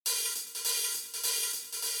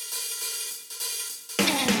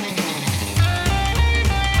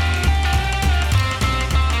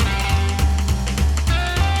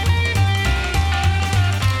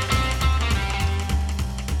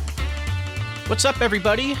What's up,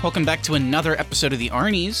 everybody? Welcome back to another episode of The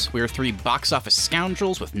Arnies. We're three box office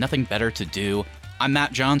scoundrels with nothing better to do. I'm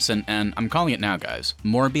Matt Johnson, and I'm calling it now, guys.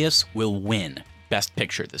 Morbius will win Best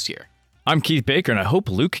Picture this year. I'm Keith Baker, and I hope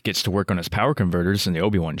Luke gets to work on his power converters in the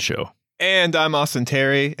Obi-Wan show. And I'm Austin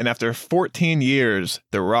Terry, and after 14 years,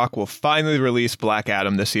 The Rock will finally release Black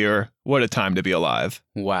Adam this year. What a time to be alive.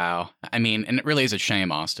 Wow. I mean, and it really is a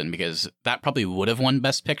shame, Austin, because that probably would have won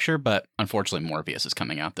Best Picture, but unfortunately Morbius is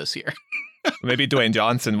coming out this year. Maybe Dwayne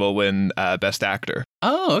Johnson will win Best Actor.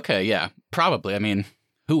 Oh, okay, yeah, probably. I mean,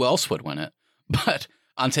 who else would win it? But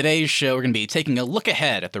on today's show, we're going to be taking a look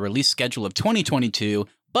ahead at the release schedule of 2022.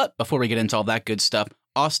 But before we get into all that good stuff,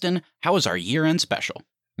 Austin, how was our year-end special?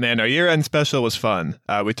 Man, our year-end special was fun.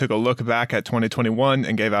 We took a look back at 2021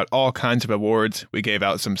 and gave out all kinds of awards. We gave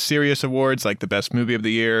out some serious awards like the Best Movie of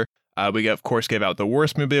the Year. We, of course, gave out the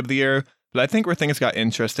Worst Movie of the Year. But I think where things got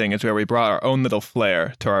interesting is where we brought our own little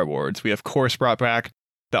flair to our awards. We, of course, brought back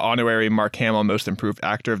the honorary Mark Hamill Most Improved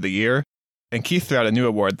Actor of the Year. And Keith threw out a new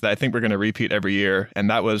award that I think we're going to repeat every year, and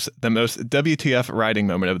that was the Most WTF Writing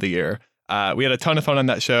Moment of the Year. We had a ton of fun on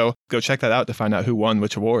that show. Go check that out to find out who won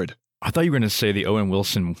which award. I thought you were going to say the Owen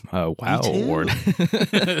Wilson Wow Award.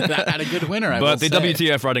 That had a good winner, But the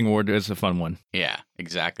WTF Writing Award is a fun one. Yeah,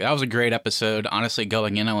 exactly. That was a great episode. Honestly,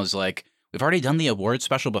 going in, I was like, we've already done the award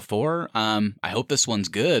special before. I hope this one's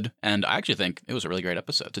good. And I actually think it was a really great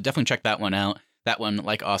episode. So definitely check that one out. That one,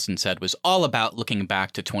 like Austin said, was all about looking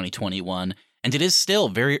back to 2021. And it is still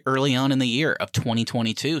very early on in the year of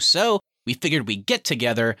 2022. So we figured we'd get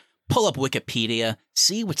together, pull up Wikipedia,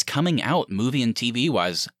 see what's coming out movie and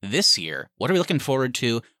TV-wise this year. What are we looking forward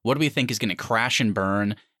to? What do we think is going to crash and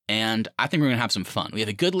burn? And I think we're going to have some fun. We have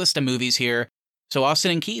a good list of movies here. So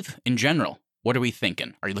Austin and Keith, in general, what are we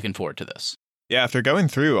thinking? Are you looking forward to this? Yeah, after going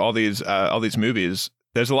through all these movies,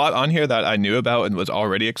 there's a lot on here that I knew about and was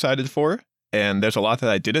already excited for. And there's a lot that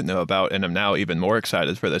I didn't know about and am now even more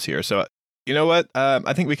excited for this year. So, you know what?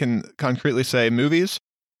 I think we can concretely say movies,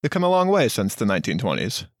 they've come a long way since the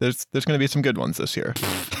 1920s. There's going to be some good ones this year.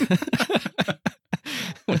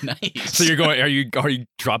 Nice. So are you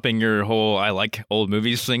dropping your whole I like old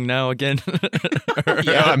movies thing now again?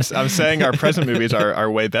 Yeah, I'm saying our present movies are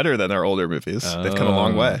way better than our older movies. They've come a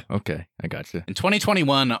long way. Okay, I got you. In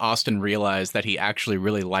 2021, Austin realized that he actually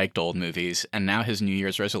really liked old movies, and now his New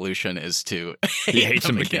Year's resolution is to hate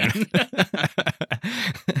them again.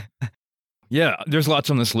 Yeah, there's lots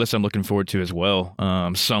on this list I'm looking forward to as well.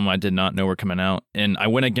 Some I did not know were coming out, and I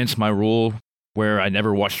went against my rule where I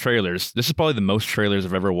never watched trailers. This is probably the most trailers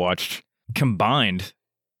I've ever watched combined.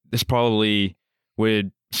 This probably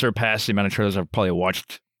would surpass the amount of trailers I've probably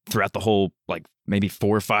watched throughout the whole, like, maybe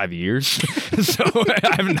 4 or 5 years. So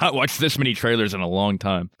I have not watched this many trailers in a long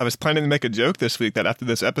time. I was planning to make a joke this week that after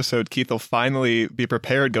this episode, Keith will finally be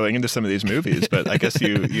prepared going into some of these movies, but I guess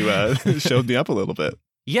you showed me up a little bit.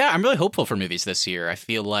 Yeah, I'm really hopeful for movies this year. I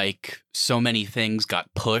feel like so many things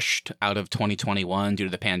got pushed out of 2021 due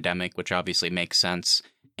to the pandemic, which obviously makes sense.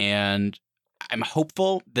 And I'm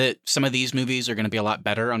hopeful that some of these movies are going to be a lot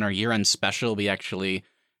better. On our year-end special, we actually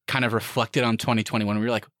kind of reflected on 2021. We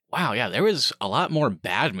were like, wow, yeah, there was a lot more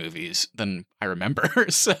bad movies than I remember.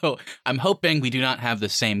 So I'm hoping we do not have the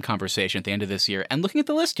same conversation at the end of this year. And looking at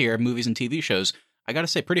the list here of movies and TV shows, I got to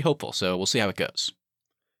say, pretty hopeful. So we'll see how it goes.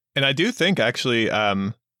 And I do think, actually,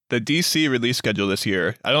 the DC release schedule this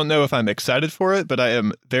year, I don't know if I'm excited for it, but I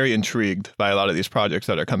am very intrigued by a lot of these projects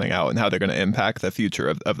that are coming out and how they're going to impact the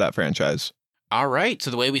future of that franchise. All right.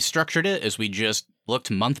 So the way we structured it is we just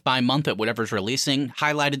looked month by month at whatever's releasing,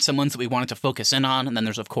 highlighted some ones that we wanted to focus in on, and then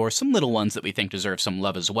there's, of course, some little ones that we think deserve some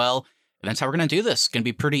love as well. And that's how we're going to do this. It's going to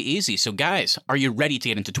be pretty easy. So, guys, are you ready to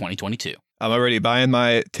get into 2022? I'm already buying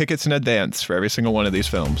my tickets in advance for every single one of these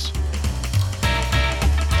films.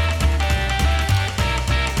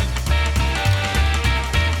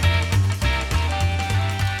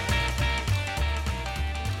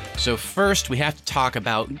 So first, we have to talk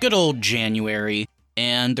about good old January,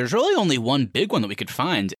 and there's really only one big one that we could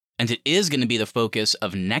find, and it is going to be the focus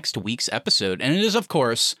of next week's episode, and it is, of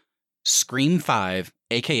course, Scream 5,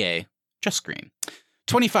 aka just Scream.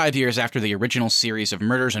 25 years after the original series of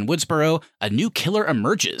murders in Woodsboro, a new killer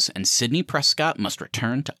emerges, and Sidney Prescott must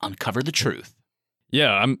return to uncover the truth.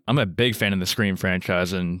 Yeah, I'm a big fan of the Scream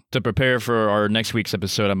franchise, and to prepare for our next week's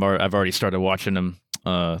episode, I've already started watching them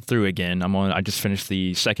through again. I just finished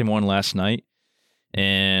the second one last night,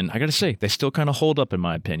 and I gotta say, they still kind of hold up in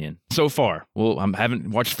my opinion so far. Well, I haven't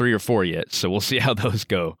watched 3 or 4 yet, so we'll see how those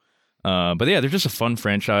go. But yeah, they're just a fun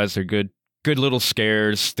franchise. They're good little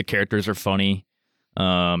scares. The characters are funny. So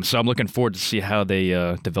I'm looking forward to see how they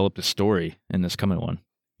develop the story in this coming one.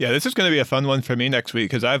 Yeah, this is going to be a fun one for me next week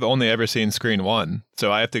because I've only ever seen Screen 1.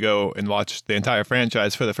 So I have to go and watch the entire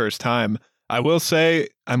franchise for the first time. I will say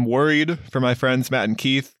I'm worried for my friends Matt and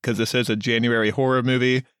Keith because this is a January horror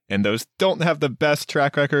movie and those don't have the best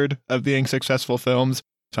track record of being successful films.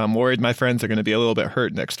 So I'm worried my friends are going to be a little bit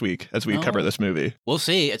hurt next week as we cover this movie. We'll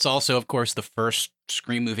see. It's also, of course, the first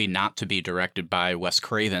Scream movie not to be directed by Wes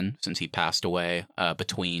Craven since he passed away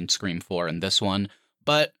between Scream 4 and this one.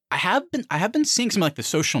 But I have been seeing some like the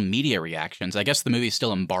social media reactions. I guess the movie's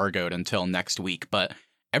still embargoed until next week, but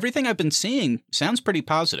everything I've been seeing sounds pretty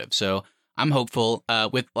positive. So I'm hopeful.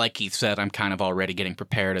 With like Keith said, I'm kind of already getting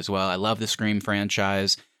prepared as well. I love the Scream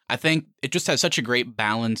franchise. I think it just has such a great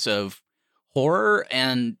balance of horror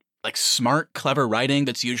and like smart, clever writing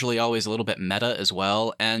that's usually always a little bit meta as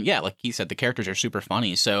well. And yeah, like Keith said, the characters are super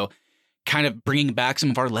funny. So kind of bringing back some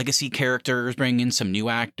of our legacy characters, bringing in some new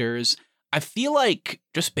actors. I feel like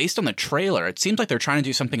just based on the trailer, it seems like they're trying to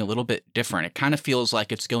do something a little bit different. It kind of feels like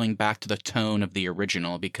it's going back to the tone of the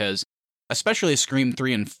original because especially Scream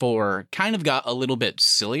 3 and 4 kind of got a little bit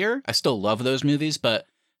sillier. I still love those movies, but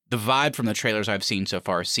the vibe from the trailers I've seen so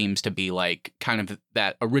far seems to be like kind of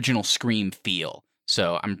that original Scream feel.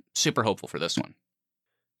 So I'm super hopeful for this one.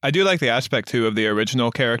 I do like the aspect, too, of the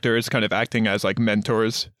original characters kind of acting as like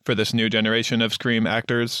mentors for this new generation of Scream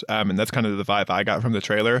actors. And that's kind of the vibe I got from the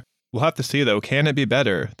trailer. We'll have to see, though. Can it be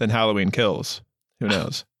better than Halloween Kills? Who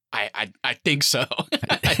knows? I think so.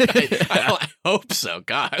 I hope so.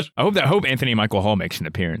 God. I hope Anthony Michael Hall makes an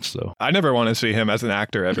appearance, though. I never want to see him as an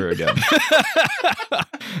actor ever again.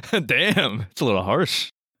 Damn. It's a little harsh.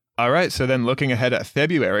 All right. So then looking ahead at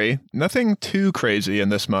February, nothing too crazy in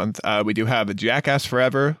this month. We do have Jackass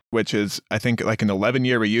Forever, which is, I think, like an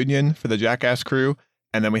 11-year reunion for the Jackass crew.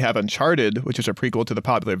 And then we have Uncharted, which is a prequel to the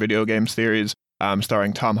popular video game series,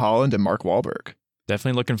 starring Tom Holland and Mark Wahlberg.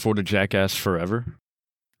 Definitely looking forward to Jackass Forever.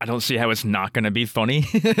 I don't see how it's not going to be funny.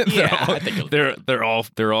 I think they're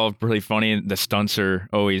all really funny. The stunts are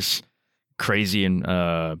always crazy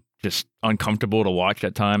and just uncomfortable to watch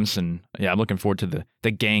at times. And yeah, I'm looking forward to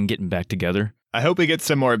the gang getting back together. I hope we get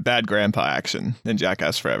some more bad grandpa action in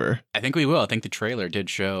Jackass Forever. I think we will. I think the trailer did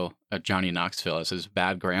show Johnny Knoxville as his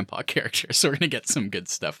bad grandpa character, so we're going to get some good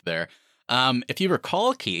stuff there. If you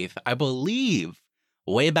recall, Keith, I believe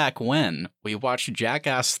way back when we watched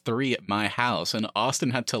Jackass 3 at my house and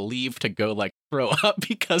Austin had to leave to go like throw up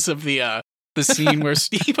because of the scene where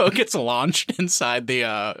Steve-O gets launched inside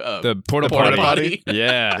the porta potty.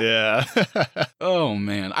 Yeah. Yeah. Oh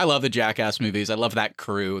man, I love the Jackass movies. I love that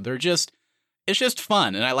crew. It's just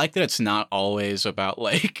fun. And I like that it's not always about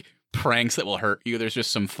like pranks that will hurt you. There's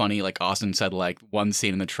just some funny, like Austin said, like one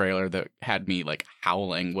scene in the trailer that had me like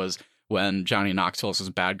howling was when Johnny Knoxville's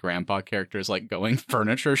bad grandpa character is like going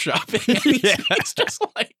furniture shopping. And he's just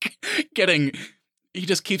like he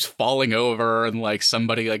just keeps falling over and like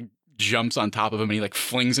somebody like jumps on top of him and he like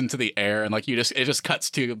flings into the air and like it just cuts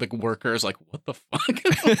to like workers like what the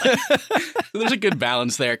fuck. There's a good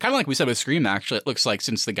balance there, kind of like we said with Scream. Actually, it looks like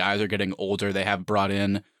since the guys are getting older, they have brought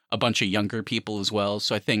in a bunch of younger people as well.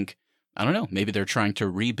 So I think, I don't know, maybe they're trying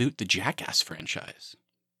to reboot the Jackass franchise.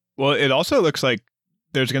 Well, it also looks like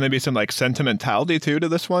there's going to be some like sentimentality too to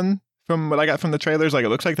this one from what I got from the trailers. Like it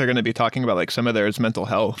looks like they're going to be talking about like some of their mental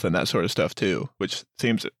health and that sort of stuff too, which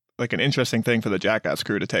seems like an interesting thing for the Jackass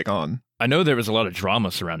crew to take on. I know there was a lot of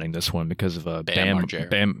drama surrounding this one because of Bam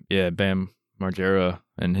Margera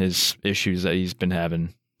and his issues that he's been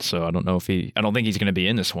having. So I don't think he's going to be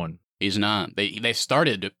in this one. He's not. They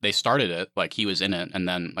started it like he was in it, and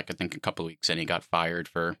then like I think a couple of weeks in he got fired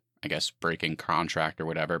for I guess breaking contract or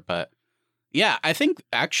whatever. But yeah, I think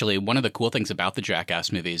actually one of the cool things about the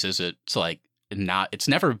Jackass movies is it's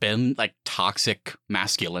never been like toxic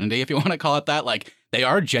masculinity, if you want to call it that. Like they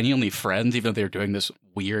are genuinely friends, even though they're doing this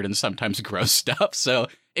weird and sometimes gross stuff. So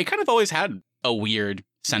it kind of always had a weird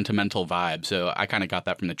sentimental vibe. So I kind of got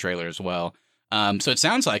that from the trailer as well. So it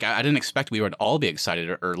sounds like I didn't expect we would all be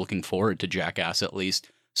excited or looking forward to Jackass at least.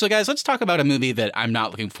 So guys, let's talk about a movie that I'm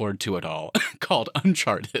not looking forward to at all called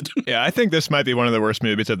Uncharted. Yeah, I think this might be one of the worst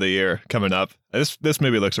movies of the year coming up. This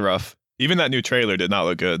movie looks rough. Even that new trailer did not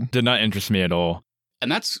look good. Did not interest me at all. And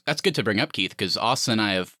that's good to bring up, Keith, because Austin and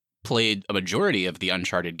I have played a majority of the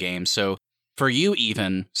Uncharted games. So for you,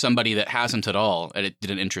 even somebody that hasn't at all, and it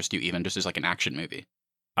didn't interest you even, just as like an action movie.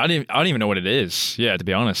 I don't even know what it is. Yeah, to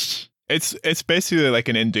be honest. It's basically like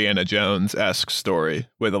an Indiana Jones-esque story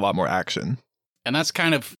with a lot more action. And that's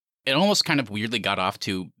it almost kind of weirdly got off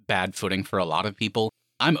to bad footing for a lot of people.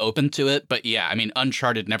 I'm open to it, but yeah, I mean,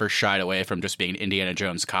 Uncharted never shied away from just being an Indiana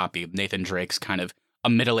Jones copy. Nathan Drake's kind of a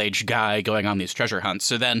middle-aged guy going on these treasure hunts.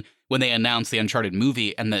 So then when they announce the Uncharted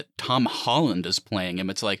movie and that Tom Holland is playing him,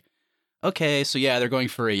 it's like, okay, so yeah, they're going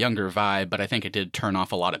for a younger vibe, but I think it did turn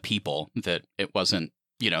off a lot of people that it wasn't,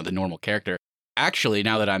 the normal character. Actually,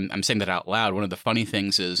 now that I'm saying that out loud, one of the funny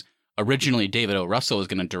things is originally David O. Russell was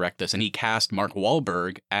going to direct this, and he cast Mark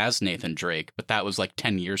Wahlberg as Nathan Drake, but that was like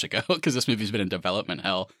 10 years ago because this movie's been in development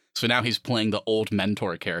hell. So now he's playing the old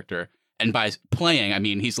mentor character. And by playing, I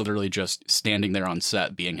mean he's literally just standing there on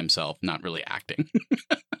set being himself, not really acting.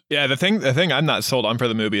 Yeah, the thing I'm not sold on for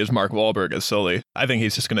the movie is Mark Wahlberg as Sully. I think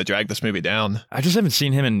he's just going to drag this movie down. I just haven't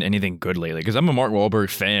seen him in anything good lately because I'm a Mark Wahlberg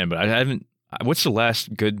fan, but I haven't. What's the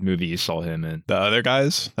last good movie you saw him in? The other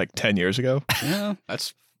guys, like 10 years ago. Yeah,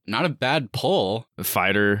 that's not a bad pull. The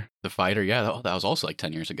Fighter. The Fighter, yeah, that was also like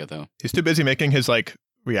 10 years ago, though. He's too busy making his like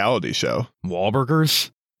reality show.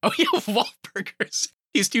 Wahlburgers? Oh, yeah, Wahlburgers.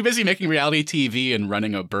 He's too busy making reality TV and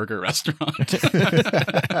running a burger restaurant.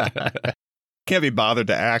 Can't be bothered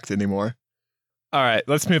to act anymore. All right,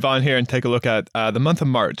 let's move on here and take a look at the month of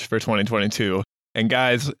March for 2022. And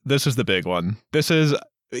guys, this is the big one. This is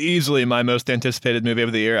easily my most anticipated movie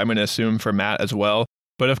of the year. I'm going to assume for Matt as well.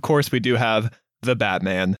 But of course, we do have The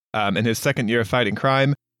Batman. In his second year of fighting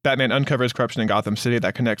crime, Batman uncovers corruption in Gotham City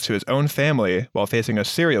that connects to his own family while facing a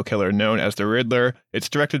serial killer known as the Riddler. It's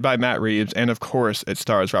directed by Matt Reeves, and of course, it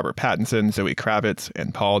stars Robert Pattinson, Zoe Kravitz,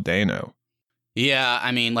 and Paul Dano. Yeah,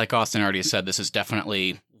 I mean, like Austin already said, this is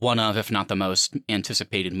definitely one of, if not the most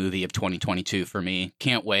anticipated movie of 2022 for me.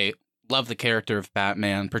 Can't wait. Love the character of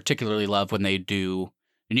Batman, particularly love when they do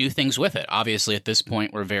new things with it. Obviously, at this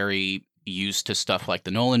point, we're very used to stuff like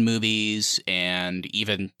the Nolan movies and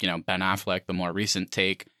even, Ben Affleck, the more recent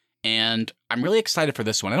take. And I'm really excited for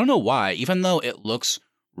this one. I don't know why, even though it looks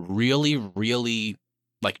really, really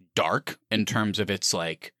like dark in terms of its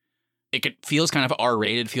like, it feels kind of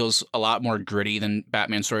R-rated, feels a lot more gritty than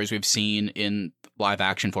Batman stories we've seen in live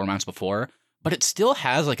action formats before, but it still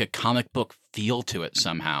has like a comic book feel to it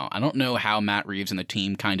somehow. I don't know how Matt Reeves and the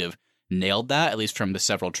team kind of nailed that, at least from the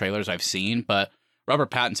several trailers I've seen, but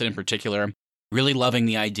Robert Pattinson in particular, really loving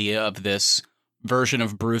the idea of this version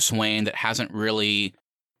of Bruce Wayne that hasn't really,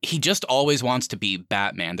 he just always wants to be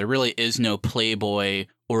Batman. There really is no playboy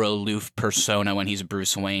or aloof persona when he's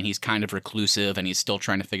Bruce Wayne. He's kind of reclusive and he's still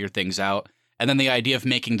trying to figure things out. And then the idea of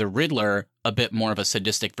making the Riddler a bit more of a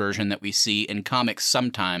sadistic version that we see in comics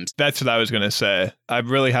sometimes. That's what I was going to say. I'm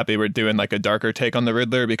really happy we're doing like a darker take on the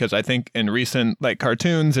Riddler because I think in recent like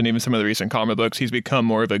cartoons and even some of the recent comic books, he's become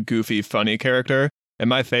more of a goofy, funny character. And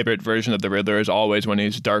my favorite version of the Riddler is always when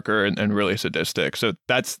he's darker and really sadistic. So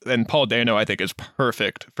and Paul Dano, I think, is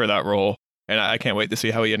perfect for that role. And I can't wait to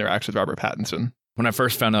see how he interacts with Robert Pattinson. When I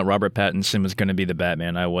first found out Robert Pattinson was going to be the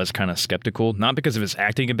Batman, I was kind of skeptical. Not because of his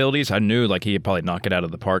acting abilities. I knew like he'd probably knock it out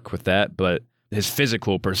of the park with that. But his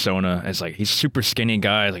physical persona is like, he's super skinny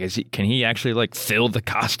guy. Like, can he actually like fill the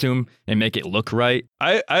costume and make it look right?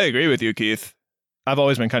 I agree with you, Keith. I've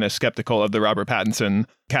always been kind of skeptical of the Robert Pattinson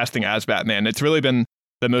casting as Batman. It's really been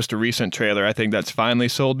the most recent trailer, I think, that's finally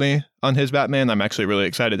sold me on his Batman. I'm actually really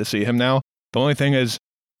excited to see him now. The only thing is,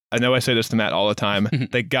 I know I say this to Matt all the time,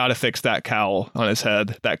 they gotta fix that cowl on his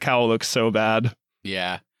head. That cowl looks so bad.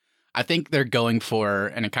 Yeah. I think they're going for,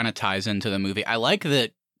 and it kind of ties into the movie, I like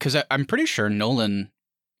that, because I'm pretty sure Nolan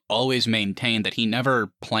always maintained that he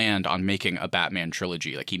never planned on making a Batman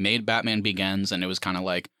trilogy. Like, he made Batman Begins, and it was kind of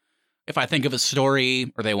like, if I think of a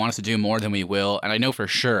story or they want us to do more, then we will. And I know for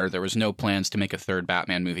sure there was no plans to make a third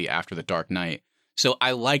Batman movie after The Dark Knight. So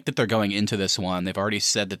I like that they're going into this one. They've already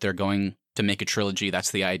said that they're going to make a trilogy. That's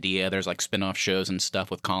the idea. There's like spin-off shows and stuff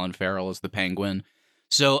with Colin Farrell as the Penguin.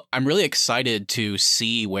 So I'm really excited to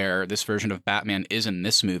see where this version of Batman is in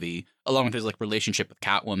this movie, along with his like relationship with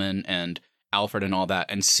Catwoman and Alfred and all that,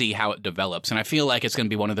 and see how it develops. And I feel like it's going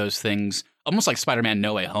to be one of those things, almost like Spider-Man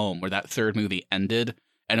No Way Home, where that third movie ended.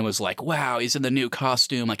 And it was like, wow, he's in the new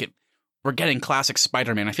costume. Like, we're getting classic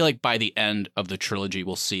Spider-Man. I feel like by the end of the trilogy,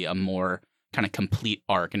 we'll see a more kind of complete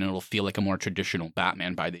arc, and it'll feel like a more traditional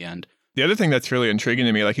Batman by the end. The other thing that's really intriguing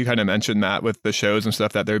to me, like you kind of mentioned, Matt, with the shows and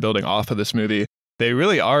stuff that they're building off of this movie, they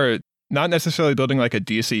really are not necessarily building like a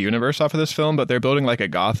DC universe off of this film, but they're building like a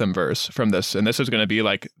Gotham verse from this. And this is going to be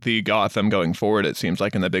like the Gotham going forward, it seems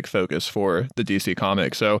like, in the big focus for the DC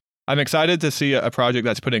comics. So I'm excited to see a project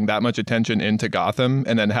that's putting that much attention into Gotham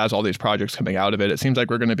and then has all these projects coming out of it. It seems like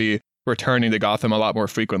we're going to be returning to Gotham a lot more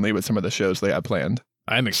frequently with some of the shows they have planned.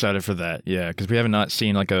 I'm excited for that, yeah, because we haven't not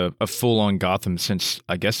seen like a full-on Gotham since,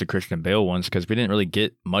 I guess, the Christian Bale ones, because we didn't really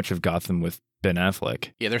get much of Gotham with Ben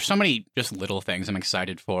Affleck. Yeah, there's so many just little things I'm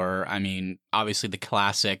excited for. I mean, obviously the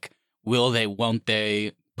classic, will they, won't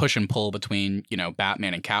they, push and pull between,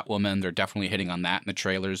 Batman and Catwoman. They're definitely hitting on that in the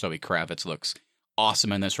trailers. Zoe Kravitz looks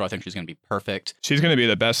awesome in this role. I think she's going to be perfect. She's going to be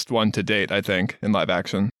the best one to date, I think, in live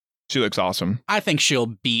action. She looks awesome. I think she'll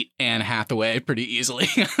beat Anne Hathaway pretty easily.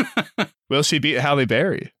 Will she beat Halle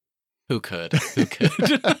Berry? Who could?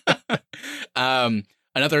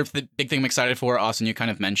 Another big thing I'm excited for, Austin, you kind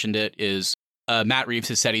of mentioned it, is Matt Reeves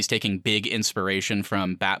has said he's taking big inspiration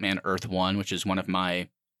from Batman Earth 1, which is one of my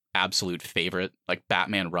absolute favorite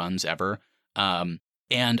Batman runs ever.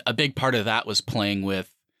 And a big part of that was playing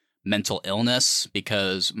with mental illness,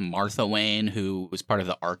 because Martha Wayne, who was part of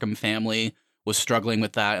the Arkham family, was struggling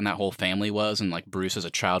with that, and that whole family was, and Bruce as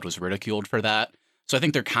a child was ridiculed for that. So I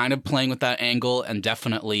think they're kind of playing with that angle, and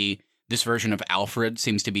definitely this version of Alfred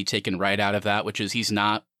seems to be taken right out of that, which is he's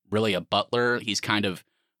not really a butler. He's kind of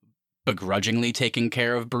begrudgingly taking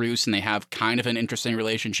care of Bruce, and they have kind of an interesting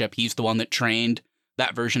relationship. He's the one that trained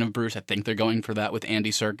that version of Bruce. I think they're going for that with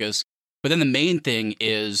Andy Serkis. But then the main thing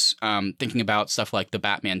is thinking about stuff like the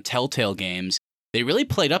Batman Telltale games. They really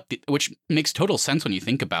played up, which makes total sense when you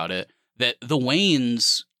think about it, that the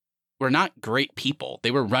Waynes were not great people.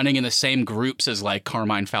 They were running in the same groups as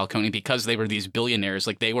Carmine Falcone because they were these billionaires.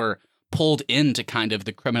 They were pulled into kind of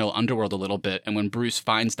the criminal underworld a little bit. And when Bruce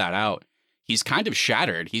finds that out, he's kind of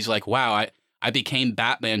shattered. He's like, wow, I became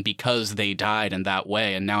Batman because they died in that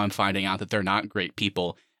way. And now I'm finding out that they're not great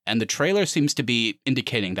people. And the trailer seems to be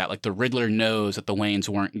indicating that, the Riddler knows that the Waynes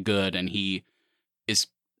weren't good, and he is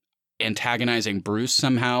antagonizing Bruce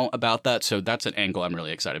somehow about that. So that's an angle I'm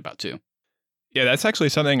really excited about too. Yeah, that's actually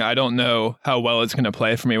something I don't know how well it's going to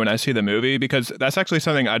play for me when I see the movie, because that's actually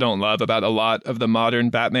something I don't love about a lot of the modern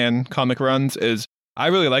Batman comic runs is I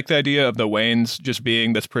really like the idea of the Waynes just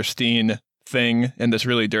being this pristine thing in this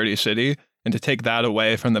really dirty city, and to take that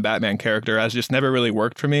away from the Batman character has just never really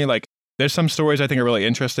worked for me. There's some stories I think are really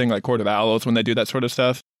interesting, like Court of Owls, when they do that sort of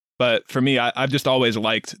stuff. But for me, I've just always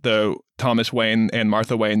liked the Thomas Wayne and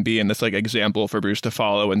Martha Wayne being this example for Bruce to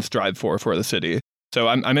follow and strive for the city. So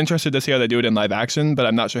I'm interested to see how they do it in live action, but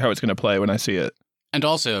I'm not sure how it's going to play when I see it. And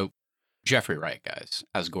also, Jeffrey Wright, guys,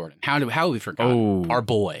 as Gordon. How have we forgotten? Our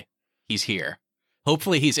boy, he's here.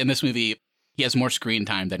 Hopefully he's in this movie. He has more screen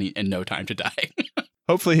time than in No Time to Die.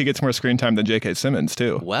 Hopefully he gets more screen time than J.K. Simmons,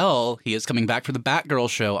 too. Well, he is coming back for the Batgirl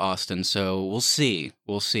show, Austin, so we'll see.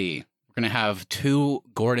 We're going to have two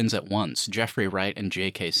Gordons at once, Jeffrey Wright and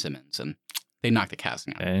J.K. Simmons, and they knocked the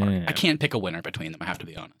casting out of the park. I can't pick a winner between them, I have to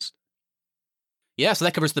be honest. Yeah, so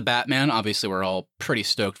that covers the Batman. Obviously, we're all pretty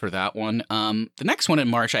stoked for that one. The next one in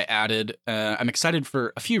March I added, I'm excited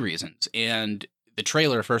for a few reasons, and the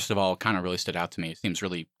trailer, first of all, kind of really stood out to me. It seems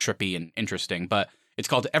really trippy and interesting, but it's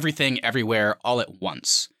called Everything Everywhere All at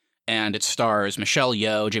Once, and it stars Michelle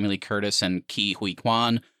Yeoh, Jamie Lee Curtis, and Ke Huy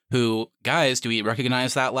Quan, who, guys, do we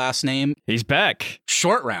recognize that last name? He's back.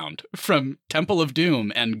 Short Round from Temple of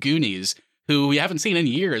Doom and Goonies, who we haven't seen in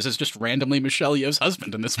years, is just randomly Michelle Yeoh's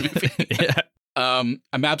husband in this movie. Yeah.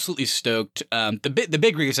 I'm absolutely stoked. The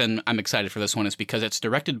big reason I'm excited for this one is because it's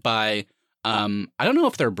directed by, I don't know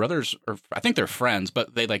if they're brothers or I think they're friends,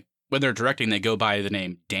 but they when they're directing, they go by the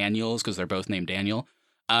name Daniels because they're both named Daniel.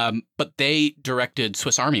 But they directed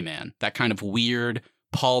Swiss Army Man, that kind of weird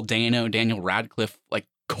Paul Dano, Daniel Radcliffe,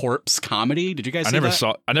 corpse comedy. Did you guys see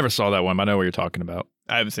that? I never saw that one, but I know what you're talking about.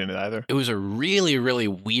 I haven't seen it either. It was a really, really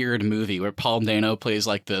weird movie where Paul Dano plays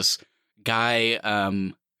this guy,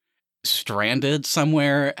 stranded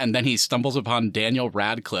somewhere, and then he stumbles upon Daniel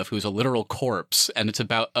Radcliffe, who's a literal corpse, and it's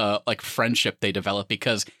about friendship they develop,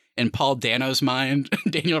 because in Paul Dano's mind,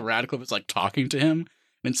 Daniel Radcliffe is talking to him,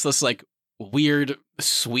 and it's this weird,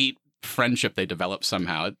 sweet friendship they develop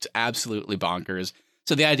somehow. It's absolutely bonkers.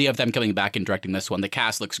 So the idea of them coming back and directing this one, the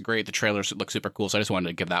cast looks great, the trailers look super cool, so I just wanted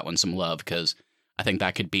to give that one some love, because I think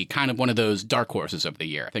that could be kind of one of those dark horses of the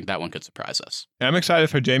year. I think that one could surprise us. I'm excited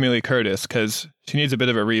for Jamie Lee Curtis because she needs a bit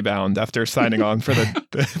of a rebound after signing on for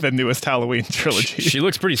the newest Halloween trilogy. She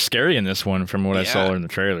looks pretty scary in this one from what I saw her in the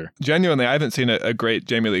trailer. Genuinely, I haven't seen a great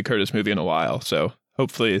Jamie Lee Curtis movie in a while, so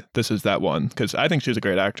hopefully this is that one, because I think she's a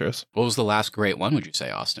great actress. What was the last great one, would you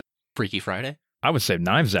say, Austin? Freaky Friday? I would say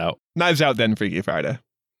Knives Out. Knives Out, then Freaky Friday.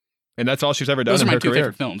 And that's all she's ever done in her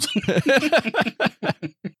career. Those are my two favorite films.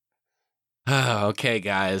 Okay,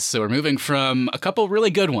 guys. So we're moving from a couple really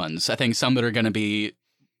good ones. I think some that are going to be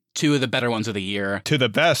two of the better ones of the year. To the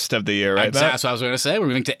best of the year, right? That's what I was going to say. We're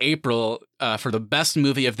moving to April for the best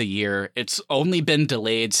movie of the year. It's only been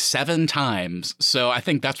delayed 7 times. So I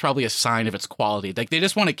think that's probably a sign of its quality. They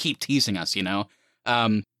just want to keep teasing us,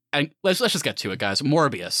 And let's just get to it, guys.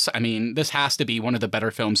 Morbius. I mean, this has to be one of the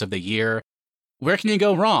better films of the year. Where can you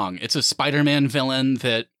go wrong? It's a Spider-Man villain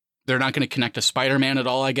that they're not going to connect to Spider-Man at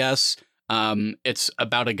all, I guess. It's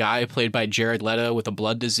about a guy played by Jared Leto with a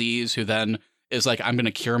blood disease who then is like, I'm going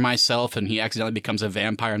to cure myself, and he accidentally becomes a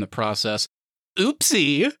vampire in the process.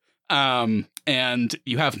 Oopsie. And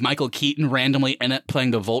you have Michael Keaton randomly in it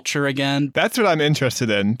playing the Vulture again. That's what I'm interested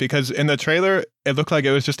in, because in the trailer, it looked like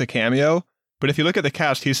it was just a cameo. But if you look at the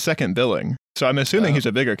cast, he's second billing. So I'm assuming he's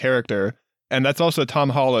a bigger character. And that's also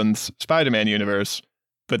Tom Holland's Spider-Man universe.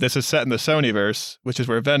 But this is set in the Sonyverse, which is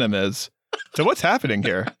where Venom is. So what's happening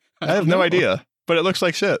here? I have no idea. But it looks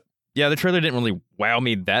like shit. Yeah, the trailer didn't really wow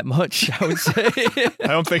me that much, I would say. I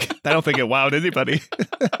don't think it wowed anybody.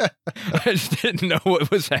 I just didn't know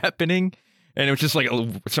what was happening. And it was just like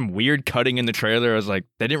some weird cutting in the trailer. I was like,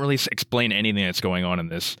 they didn't really explain anything that's going on in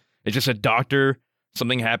this. It's just a doctor,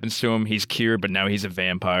 something happens to him, he's cured, but now he's a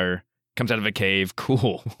vampire. Comes out of a cave.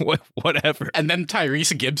 Cool. Whatever. And then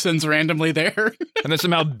Tyrese Gibson's randomly there. And then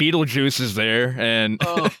somehow Beetlejuice is there. And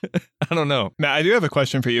I don't know. Now, I do have a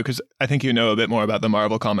question for you, because I think you know a bit more about the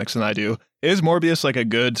Marvel comics than I do. Is Morbius like a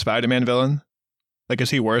good Spider-Man villain? Like, is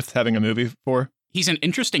he worth having a movie for? He's an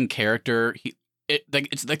interesting character.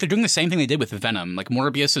 It's like they're doing the same thing they did with Venom. Like,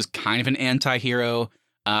 Morbius is kind of an anti-hero.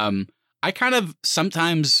 I kind of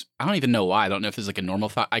sometimes, I don't even know why, I don't know if this is like a normal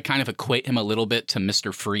thought, I kind of equate him a little bit to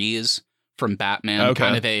Mr. Freeze from Batman, Okay.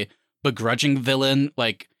 Kind of a begrudging villain.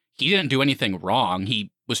 Like, he didn't do anything wrong.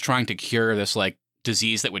 He was trying to cure this like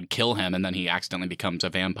disease that would kill him, and then he accidentally becomes a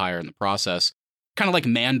vampire in the process. Kind of like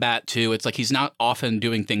Man-Bat too. It's like he's not often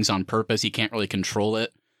doing things on purpose. He can't really control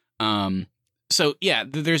it. So yeah,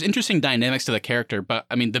 there's interesting dynamics to the character, but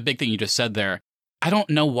I mean, the big thing you just said there, I don't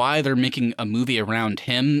know why they're making a movie around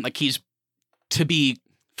him. Like, he's, to be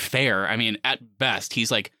fair, I mean, at best, he's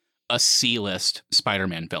like a C-list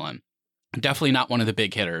Spider-Man villain. Definitely not one of the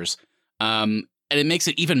big hitters. And it makes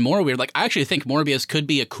it even more weird. Like, I actually think Morbius could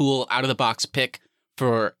be a cool out-of-the-box pick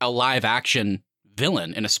for a live-action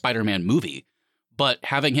villain in a Spider-Man movie. But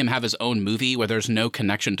having him have his own movie where there's no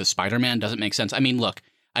connection to Spider-Man doesn't make sense. I mean, look,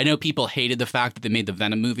 I know people hated the fact that they made the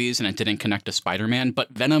Venom movies and it didn't connect to Spider-Man,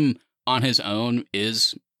 but Venom on his own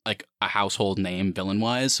is like a household name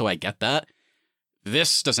villain-wise, so I get that.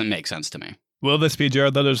 This doesn't make sense to me. Will this be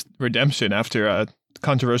Jared Leto's redemption after a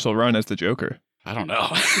controversial run as the Joker? I don't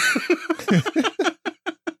know.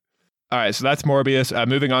 All right, so that's Morbius.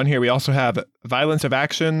 Moving on here, we also have Violence of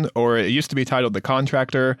Action, or it used to be titled The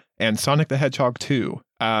Contractor, and Sonic the Hedgehog 2.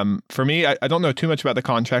 For me, I don't know too much about The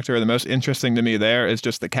Contractor. The most interesting to me there is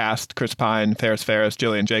just the cast: Chris Pine, Ferris,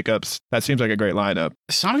 Gillian Jacobs. That seems like a great lineup.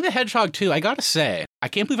 Sonic the Hedgehog 2, I gotta say, I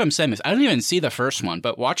can't believe I'm saying this. I didn't even see the first one,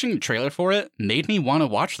 but watching the trailer for it made me want to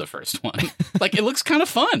watch the first one. Like, it looks kind of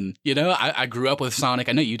fun. You know, I grew up with Sonic.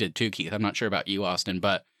 I know you did too, Keith. I'm not sure about you, Austin,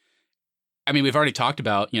 but I mean, we've already talked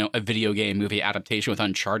about, you know, a video game movie adaptation with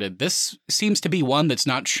Uncharted. This seems to be one that's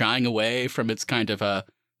not shying away from its kind of a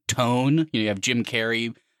tone. You know, you have Jim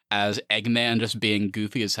Carrey as Eggman just being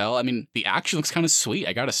goofy as hell. I mean, the action looks kind of sweet,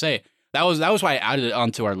 I gotta say. That was why I added it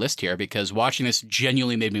onto our list here, because watching this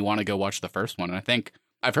genuinely made me want to go watch the first one. And I think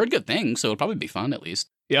I've heard good things, so it'll probably be fun at least.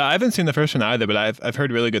 Yeah, I haven't seen the first one either, but I've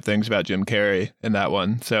heard really good things about Jim Carrey in that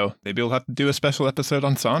one. So maybe we'll have to do a special episode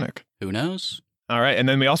on Sonic. Who knows? All right, and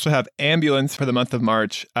then we also have Ambulance for the month of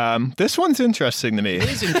March. This one's interesting to me. It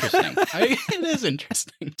is interesting. It is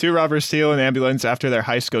interesting. Two robbers steal an ambulance after their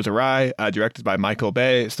heist goes awry. Directed by Michael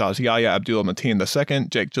Bay, stars Yahya Abdul-Mateen II,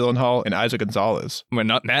 Jake Gyllenhaal, and Isaac Gonzalez. When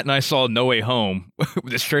Matt and I saw No Way Home,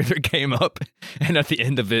 this trailer came up, and at the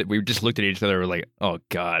end of it, we just looked at each other and were like, oh,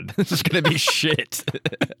 God, this is going to be shit.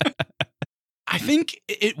 I think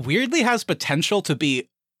it weirdly has potential to be,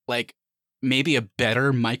 like, maybe a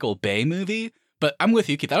better Michael Bay movie. But I'm with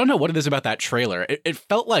you, Keith. I don't know what it is about that trailer. It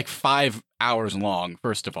felt like 5 hours long,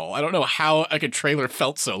 first of all. I don't know how like a trailer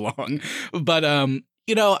felt so long. But,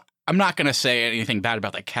 you know, I'm not going to say anything bad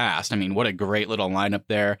about the cast. I mean, what a great little lineup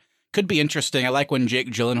there. Could be interesting. I like when Jake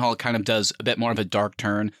Gyllenhaal kind of does a bit more of a dark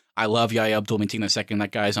turn. I love Yahya Abdul-Mateen II.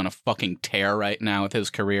 That guy's on a fucking tear right now with his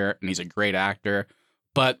career, and he's a great actor.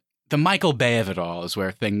 But the Michael Bay of it all is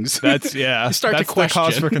where things start to that's question. The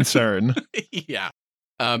cause for concern. Yeah.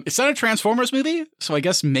 It's not a Transformers movie, so I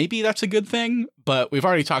guess maybe that's a good thing. But we've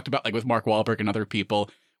already talked about, like, with Mark Wahlberg and other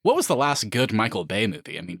people. What was the last good Michael Bay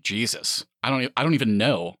movie? I mean, Jesus, I don't even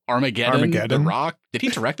know. Armageddon. The Rock. Did he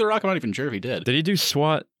direct The Rock? I'm not even sure if he did. Did he do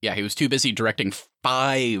SWAT? Yeah, he was too busy directing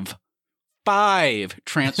five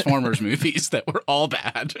Transformers movies that were all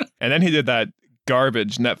bad. And then he did that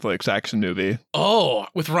garbage Netflix action movie. Oh,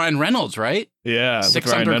 with Ryan Reynolds, right? Yeah, Six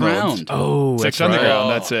with Ryan Underground. Reynolds. Oh, Six that's right. Underground. Oh.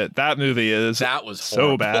 That's it. That movie is That was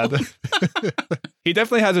so horrible. bad. He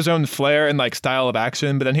definitely has his own flair and like style of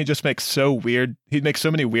action, but then he just makes so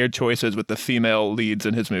many weird choices with the female leads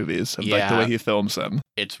in his movies, of, like the Yeah. way he films them.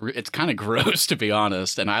 It's kind of gross, to be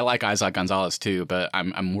honest. And I like Isaac Gonzalez too, but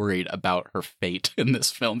I'm worried about her fate in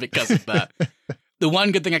this film because of that. The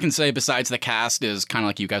one good thing I can say besides the cast is kind of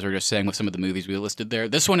like you guys were just saying with some of the movies we listed there.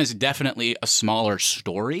 This one is definitely a smaller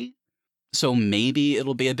story, so maybe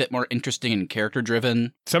it'll be a bit more interesting and character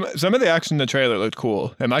driven. Some of the action in the trailer looked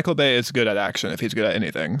cool, and Michael Bay is good at action if he's good at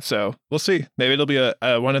anything. So we'll see. Maybe it'll be a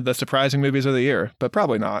one of the surprising movies of the year, but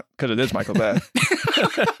probably not because it is Michael Bay.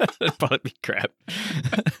 That'd probably be crap.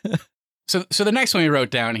 So the next one we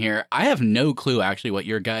wrote down here, I have no clue actually what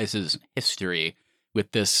your guys' history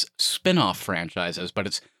with this spin-off franchise is, but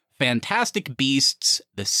it's Fantastic Beasts: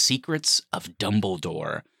 The Secrets of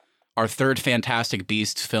Dumbledore. Our third Fantastic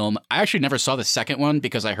Beasts film. I actually never saw the second one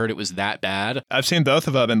because I heard it was that bad. I've seen both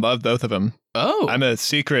of them and loved both of them. Oh. I'm a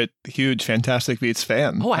secret, huge Fantastic Beasts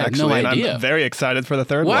fan. Oh, I had no actually, and idea. I'm very excited for the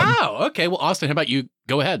third one. Wow. Okay. Well, Austin, how about you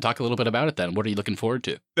go ahead, talk a little bit about it then. What are you looking forward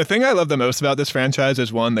to? The thing I love the most about this franchise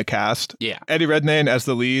is one, the cast. Yeah. Eddie Redmayne as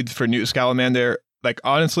the lead for Newt Scamander. Like,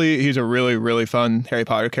 honestly, he's a really, really fun Harry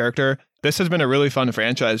Potter character. This has been a really fun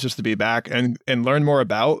franchise just to be back and learn more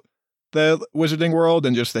about the Wizarding world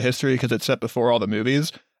and just the history because it's set before all the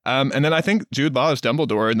movies. And then I think Jude Law as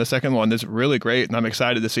Dumbledore in the second one is really great, and I'm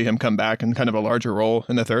excited to see him come back in kind of a larger role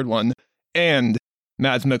in the third one. And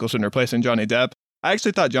Mads Mikkelsen replacing Johnny Depp. I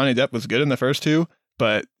actually thought Johnny Depp was good in the first two,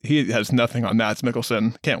 but he has nothing on Mads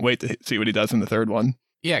Mikkelsen. Can't wait to see what he does in the third one.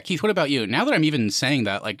 Yeah, Keith, what about you? Now that I'm even saying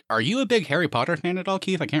that, like, are you a big Harry Potter fan at all,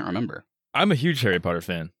 Keith? I can't remember. I'm a huge Harry Potter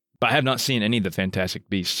fan, but I have not seen any of the Fantastic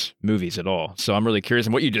Beasts movies at all. So I'm really curious.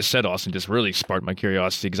 And what you just said, Austin, just really sparked my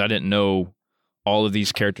curiosity because I didn't know all of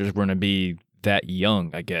these characters were going to be that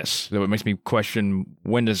young, I guess. So it makes me question,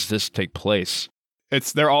 when does this take place?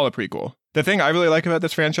 They're all a prequel. The thing I really like about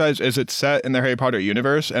this franchise is it's set in the Harry Potter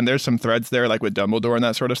universe, and there's some threads there, like with Dumbledore and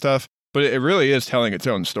that sort of stuff, but it really is telling its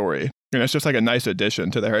own story. And it's just like a nice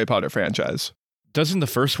addition to the Harry Potter franchise. Doesn't the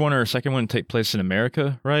first one or second one take place in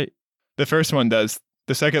America, right? The first one does.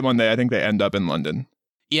 The second one, I think they end up in London.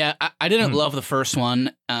 Yeah, I didn't love the first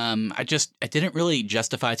one. It didn't really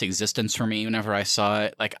justify its existence for me whenever I saw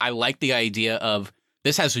it. Like, I like the idea of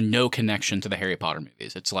this has no connection to the Harry Potter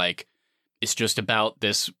movies. It's like, it's just about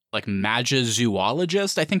this, like,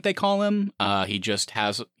 magizoologist, I think they call him. He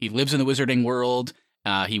lives in the Wizarding world.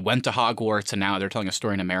 He went to Hogwarts, and now they're telling a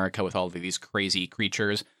story in America with all of these crazy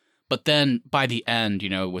creatures. But then by the end,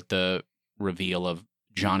 with the reveal of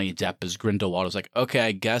Johnny Depp as Grindelwald, I was like, okay,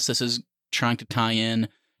 I guess this is trying to tie in.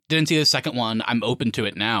 Didn't see the second one. I'm open to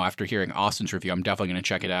it now after hearing Austin's review. I'm definitely going to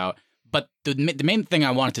check it out. But the main thing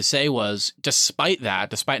I wanted to say was, despite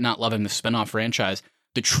not loving the spinoff franchise,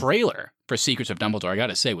 the trailer for Secrets of Dumbledore, I got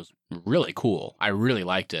to say, was really cool. I really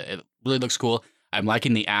liked it. It really looks cool. I'm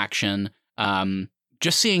liking the action.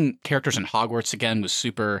 Just seeing characters in Hogwarts again was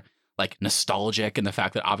super, like, nostalgic, and the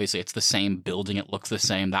fact that obviously it's the same building, it looks the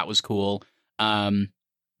same. That was cool.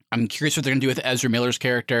 I'm curious what they're going to do with Ezra Miller's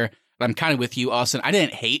character. But I'm kind of with you, Austin. I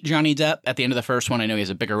didn't hate Johnny Depp at the end of the first one. I know he has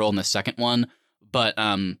a bigger role in the second one, but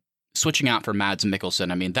switching out for Mads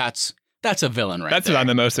Mikkelsen, I mean, that's a villain right That's there. what I'm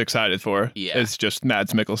the most excited for. Yeah. It's just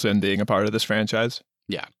Mads Mikkelsen being a part of this franchise.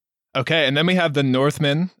 Yeah. Okay, and then we have The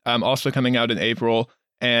Northman, also coming out in April,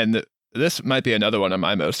 and this might be another one of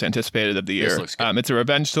my most anticipated of the year. This looks good. It's a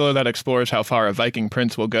revenge thriller that explores how far a Viking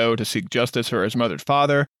prince will go to seek justice for his murdered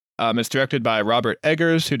father. It's directed by Robert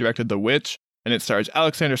Eggers, who directed The Witch, and it stars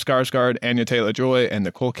Alexander Skarsgård, Anya Taylor-Joy, and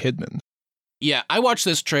Nicole Kidman. Yeah, I watched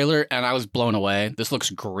this trailer and I was blown away. This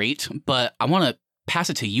looks great, but I want to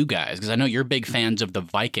pass it to you guys because I know you're big fans of the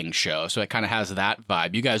Viking show, so it kind of has that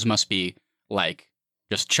vibe. You guys must be, like,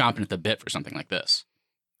 just chomping at the bit for something like this.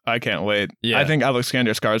 I can't wait. Yeah. I think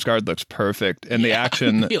Alexander Skarsgård looks perfect, and the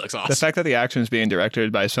action, he looks awesome. the fact that the action is being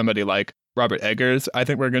directed by somebody like Robert Eggers, I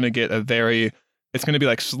think we're going to get it's going to be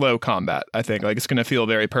like slow combat. I think like it's going to feel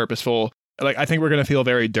very purposeful. Like I think we're going to feel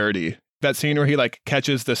very dirty. That scene where he like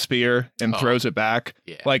catches the spear and throws it back.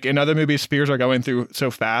 Yeah. Like in other movies, spears are going through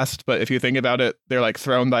so fast, but if you think about it, they're like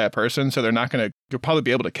thrown by a person, so you'll probably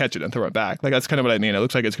be able to catch it and throw it back. Like that's kind of what I mean. It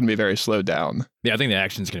looks like it's going to be very slowed down. Yeah, I think the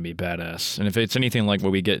action's going to be badass. And if it's anything like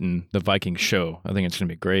what we get in the Viking show, I think it's going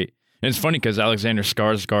to be great. And it's funny because Alexander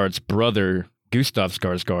Skarsgård's brother, Gustav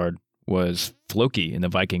Skarsgård, was Floki in the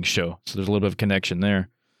Viking show. So there's a little bit of connection there.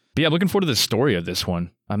 But yeah, I'm looking forward to the story of this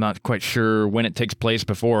one. I'm not quite sure when it takes place,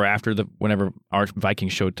 before or after whenever our Viking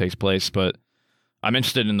show takes place, but I'm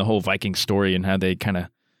interested in the whole Viking story and how they kind of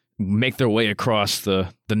make their way across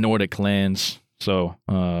the Nordic lands. So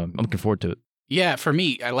I'm looking forward to it. Yeah, for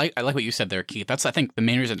me, I like what you said there, Keith. That's, I think, the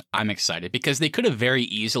main reason I'm excited, because they could have very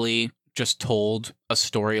easily just told a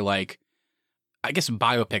story like, I guess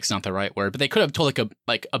biopic's not the right word, but they could have told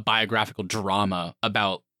like a biographical drama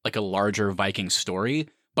about like a larger Viking story.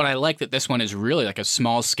 But I like that this one is really like a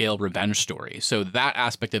small scale revenge story. So that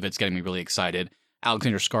aspect of it's getting me really excited.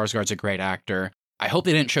 Alexander Skarsgård's a great actor. I hope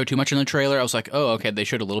they didn't show too much in the trailer. I was like, oh, okay, they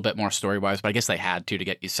showed a little bit more story-wise, but I guess they had to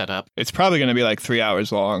get you set up. It's probably going to be like 3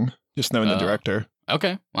 hours long, just knowing the director.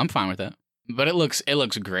 Okay, well, I'm fine with that. But it looks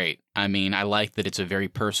great. I mean, I like that it's a very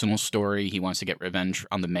personal story. He wants to get revenge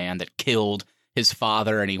on the man that killed his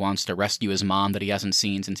father, and he wants to rescue his mom that he hasn't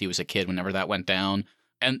seen since he was a kid whenever that went down.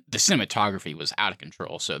 And the cinematography was out of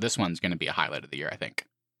control, so this one's going to be a highlight of the year, I think.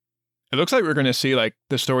 It looks like we're going to see like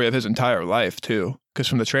the story of his entire life too, because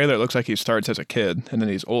from the trailer it looks like he starts as a kid and then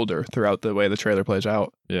he's older throughout the way the trailer plays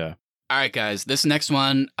out. Yeah. All right, guys, this next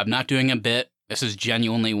one, I'm not doing a bit. This is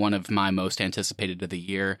genuinely one of my most anticipated of the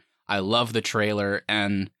year. I love the trailer,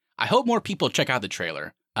 and I hope more people check out the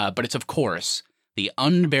trailer. But it's, of course, The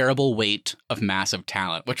Unbearable Weight of Massive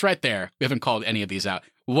Talent, which right there, we haven't called any of these out.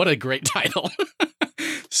 What a great title.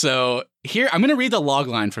 So here, I'm going to read the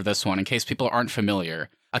logline for this one in case people aren't familiar.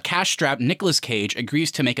 A cash-strapped Nicolas Cage agrees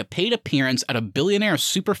to make a paid appearance at a billionaire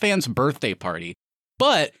superfan's birthday party,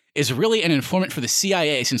 but is really an informant for the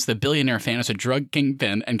CIA since the billionaire fan is a drug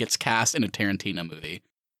kingpin and gets cast in a Tarantino movie.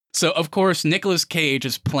 So, of course, Nicolas Cage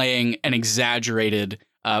is playing an exaggerated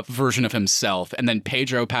version of himself, and then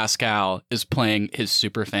Pedro Pascal is playing his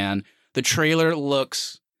superfan. The trailer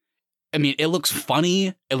looks, it looks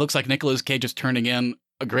funny. It looks like Nicolas Cage is turning in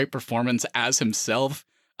a great performance as himself.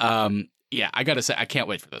 Yeah, I gotta say, I can't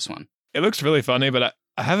wait for this one. It looks really funny, but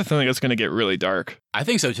I have a feeling it's going to get really dark. I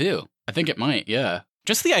think so, too. I think it might, yeah.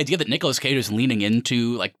 Just the idea that Nicolas Cage is leaning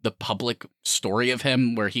into like the public story of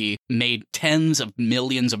him, where he made tens of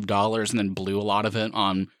millions of dollars and then blew a lot of it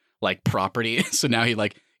on like property. So now he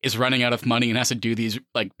like is running out of money and has to do these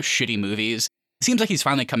like shitty movies. It seems like he's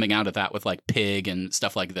finally coming out of that with like Pig and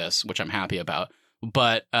stuff like this, which I'm happy about.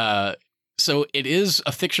 But so it is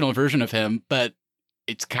a fictional version of him, but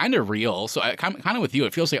it's kind of real. So I kind of with you,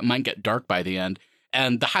 it feels like it might get dark by the end.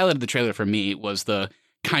 And the highlight of the trailer for me was the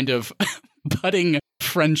kind of budding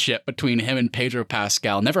friendship between him and Pedro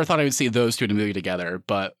Pascal. Never thought I would see those two in a movie together,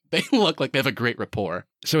 but they look like they have a great rapport.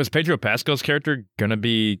 So is Pedro Pascal's character going to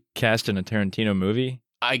be cast in a Tarantino movie?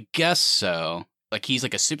 I guess so. Like he's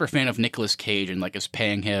like a super fan of Nicolas Cage and like is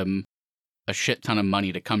paying him a shit ton of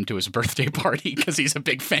money to come to his birthday party because he's a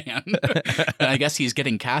big fan. And I guess he's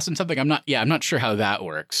getting cast in something. I'm not sure how that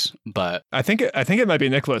works, but I think it might be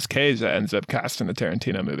Nicolas Cage that ends up cast in a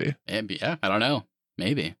Tarantino movie. Yeah, I don't know.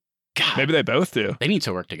 Maybe. God, maybe they both do. They need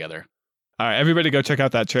to work together. All right, everybody go check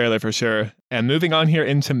out that trailer for sure. And moving on here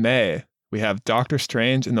into May, we have Doctor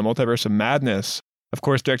Strange in the Multiverse of Madness, of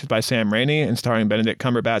course directed by Sam Raimi and starring Benedict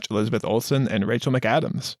Cumberbatch, Elizabeth Olsen, and Rachel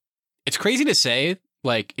McAdams. It's crazy to say,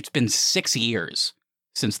 like, it's been 6 years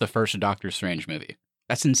since the first Doctor Strange movie.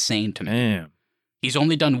 That's insane to me. Damn. He's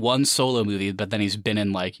only done one solo movie, but then he's been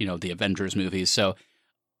in, like, the Avengers movies. So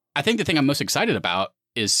I think the thing I'm most excited about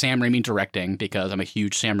is Sam Raimi directing, because I'm a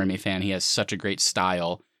huge Sam Raimi fan. He has such a great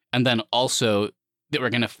style. And then also that we're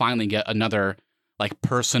going to finally get another, like,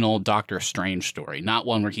 personal Doctor Strange story. Not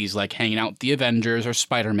one where he's, like, hanging out with the Avengers or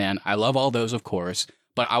Spider-Man. I love all those, of course.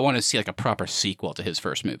 But I want to see, like, a proper sequel to his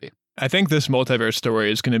first movie. I think this multiverse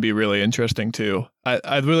story is going to be really interesting, too.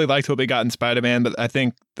 I really liked what we got in Spider-Man, but I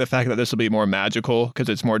think the fact that this will be more magical because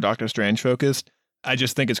it's more Doctor Strange focused, I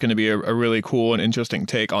just think it's going to be a really cool and interesting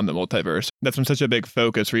take on the multiverse. That's been such a big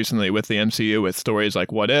focus recently with the MCU, with stories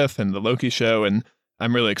like What If and the Loki show, and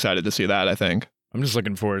I'm really excited to see that, I think. I'm just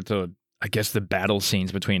looking forward to, I guess, the battle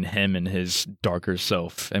scenes between him and his darker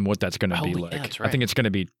self and what that's going to be like. That's right. I think it's going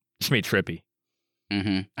to be trippy.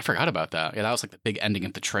 Mm-hmm. I forgot about that. Yeah, that was like the big ending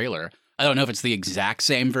of the trailer. I don't know if it's the exact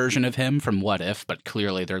same version of him from What If, but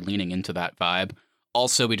clearly they're leaning into that vibe.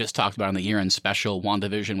 Also, we just talked about on the year-end special,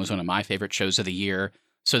 WandaVision was one of my favorite shows of the year.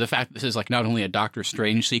 So the fact that this is like not only a Doctor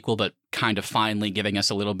Strange sequel, but kind of finally giving us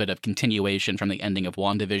a little bit of continuation from the ending of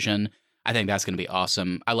WandaVision, I think that's going to be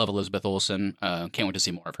awesome. I love Elizabeth Olsen. Can't wait to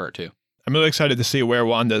see more of her, too. I'm really excited to see where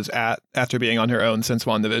Wanda's at after being on her own since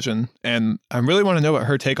WandaVision. And I really want to know what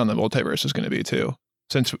her take on the multiverse is going to be, too,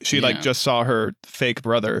 since she just saw her fake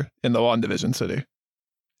brother in the WandaVision city.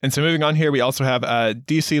 And so moving on here, we also have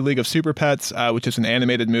DC League of Super Pets, which is an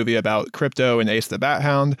animated movie about Crypto and Ace the Bat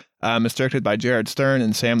Hound. It's directed by Jared Stern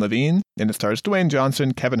and Sam Levine, and it stars Dwayne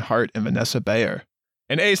Johnson, Kevin Hart, and Vanessa Bayer.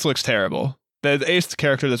 And Ace looks terrible. The Ace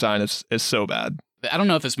character design is so bad. I don't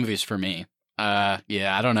know if this movie is for me.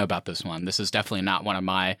 Yeah, I don't know about this one. This is definitely not one of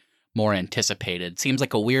my more anticipated. Seems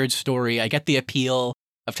like a weird story. I get the appeal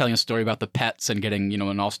of telling a story about the pets and getting,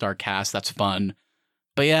 an all-star cast. That's fun.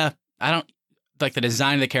 But yeah, I don't like the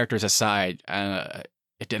design of the characters aside.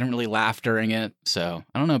 It didn't really laugh during it. So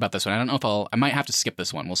I don't know about this one. I don't know if I might have to skip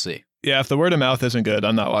this one. We'll see. Yeah, if the word of mouth isn't good,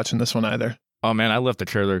 I'm not watching this one either. Oh man, I left the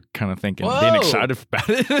trailer kind of thinking, Whoa. being excited about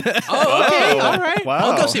it. Oh, okay, all right.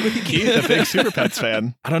 Wow. I'll go see what you Keith, a big Super Pets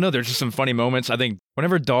fan. I don't know. There's just some funny moments. I think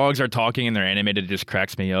whenever dogs are talking and they're animated, it just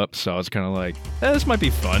cracks me up. So I was kind of like, this might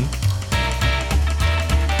be fun.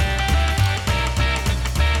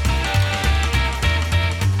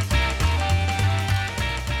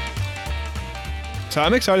 So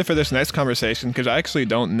I'm excited for this next conversation because I actually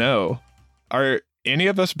don't know. Are any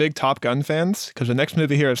of us big Top Gun fans? Because the next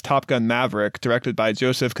movie here is Top Gun Maverick, directed by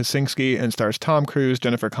Joseph Kosinski and stars Tom Cruise,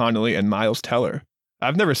 Jennifer Connelly, and Miles Teller.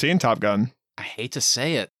 I've never seen Top Gun. I hate to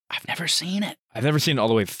say it. I've never seen it. I've never seen it all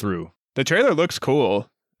the way through. The trailer looks cool.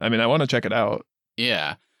 I mean, I want to check it out.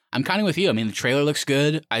 Yeah, I'm kind of with you. I mean, the trailer looks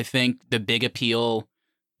good. I think the big appeal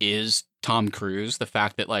is Tom Cruise. The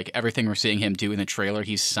fact that like everything we're seeing him do in the trailer,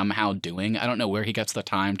 he's somehow doing. I don't know where he gets the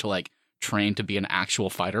time to like train to be an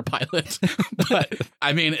actual fighter pilot. But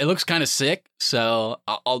I mean, it looks kind of sick. So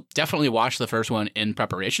I'll definitely watch the first one in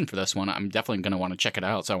preparation for this one. I'm definitely going to want to check it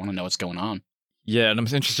out. So I want to know what's going on. Yeah, and I'm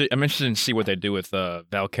interested to see what they do with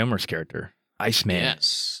Val Kilmer's character, Iceman.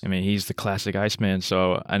 Yes. I mean, he's the classic Iceman,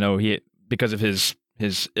 so I know because of his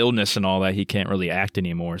illness and all that, he can't really act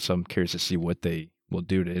anymore. So I'm curious to see what they will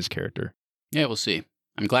do to his character. Yeah, we'll see.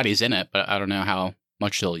 I'm glad he's in it, but I don't know how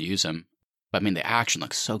much they'll use him. But I mean, the action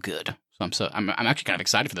looks so good. So I'm actually kind of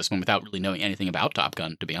excited for this one without really knowing anything about Top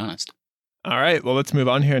Gun, to be honest. All right, well, let's move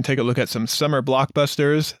on here and take a look at some summer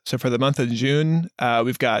blockbusters. So for the month of June,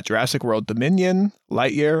 we've got Jurassic World Dominion,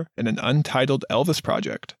 Lightyear, and an untitled Elvis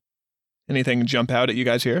project. Anything jump out at you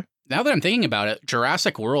guys here? Now that I'm thinking about it,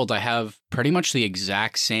 Jurassic World, I have pretty much the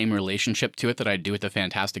exact same relationship to it that I do with the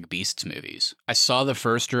Fantastic Beasts movies. I saw the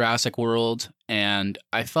first Jurassic World, and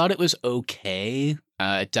I thought it was okay.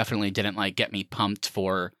 It definitely didn't like get me pumped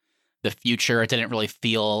for the future. It didn't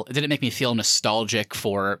make me feel nostalgic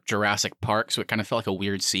for Jurassic Park, so it kind of felt like a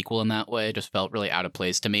weird sequel in that way. It just felt really out of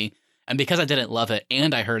place to me. And because I didn't love it,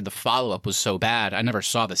 and I heard the follow-up was so bad, I never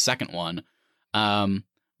saw the second one.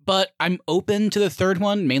 But I'm open to the third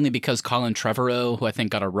one, mainly because Colin Trevorrow, who I think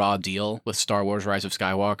got a raw deal with Star Wars Rise of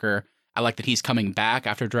Skywalker, I like that he's coming back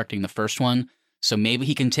after directing the first one. So maybe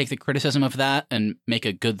he can take the criticism of that and make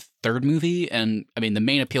a good third movie. And I mean, the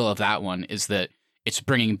main appeal of that one is that it's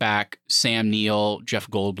bringing back Sam Neill, Jeff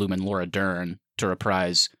Goldblum, and Laura Dern to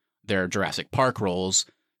reprise their Jurassic Park roles.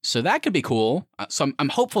 So that could be cool. So I'm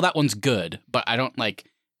hopeful that one's good, but I don't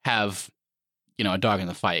have a dog in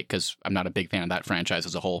the fight because I'm not a big fan of that franchise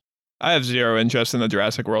as a whole. I have zero interest in the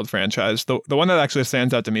Jurassic World franchise. The one that actually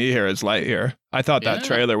stands out to me here is Lightyear. I thought that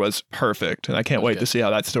trailer was perfect, and I can't wait to see how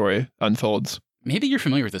that story unfolds. Maybe you're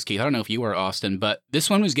familiar with this, Keith. I don't know if you are, Austin, but this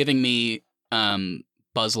one was giving me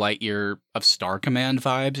Buzz Lightyear of Star Command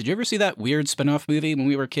vibes. Did you ever see that weird spin-off movie when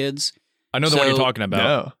we were kids? I know the one you're talking about.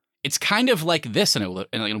 No. It's kind of like this in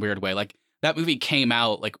a weird way. Like that movie came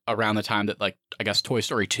out like around the time that I guess Toy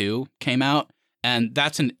Story 2 came out. And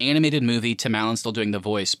that's an animated movie. Tim Allen's still doing the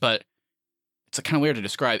voice, but it's kind of weird to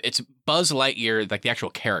describe. It's Buzz Lightyear, like the actual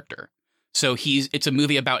character. So it's a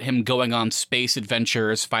movie about him going on space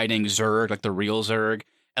adventures, fighting Zurg, like the real Zurg.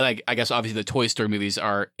 And I guess obviously the Toy Story movies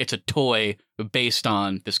it's a toy based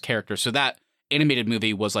on this character. So that animated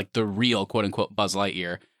movie was like the real quote unquote Buzz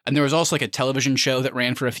Lightyear. And there was also like a television show that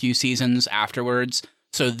ran for a few seasons afterwards.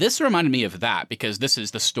 So this reminded me of that because this is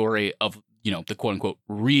the story of, the quote unquote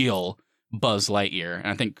real Buzz Lightyear. And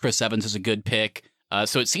I think Chris Evans is a good pick.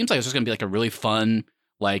 So it seems like it's just going to be like a really fun,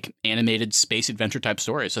 like animated space adventure type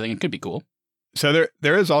story. So I think it could be cool. So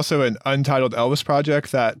there is also an untitled Elvis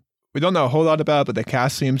project that we don't know a whole lot about, but the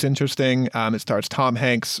cast seems interesting. It stars Tom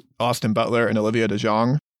Hanks, Austin Butler, and Olivia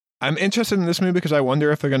DeJonge. I'm interested in this movie because I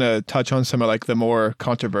wonder if they're going to touch on some of like the more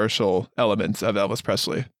controversial elements of Elvis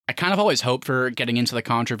Presley. I kind of always hope for getting into the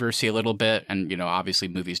controversy a little bit. And, obviously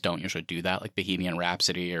movies don't usually do that, like Bohemian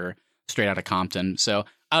Rhapsody or Straight Outta Compton. So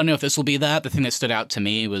I don't know if this will be that. The thing that stood out to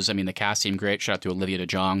me was, the cast seemed great. Shout out to Olivia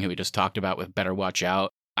DeJonge, who we just talked about with Better Watch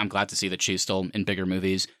Out. I'm glad to see that she's still in bigger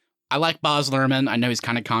movies. I like Baz Luhrmann. I know he's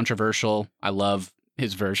kind of controversial. I love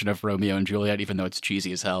his version of Romeo and Juliet, even though it's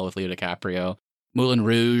cheesy as hell with Leo DiCaprio. Moulin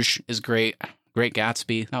Rouge is great. Great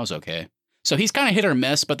Gatsby. That was okay. So he's kind of hit or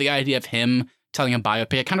miss, but the idea of him telling a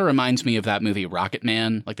biopic, it kind of reminds me of that movie Rocket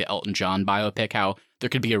Man, like the Elton John biopic, how there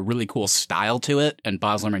could be a really cool style to it, and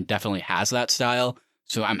Baz Luhrmann definitely has that style.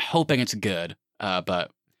 So I'm hoping it's good.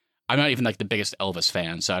 but I'm not even like the biggest Elvis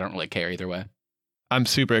fan, so I don't really care either way. I'm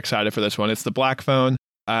super excited for this one. It's The Black Phone.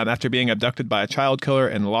 After being abducted by a child killer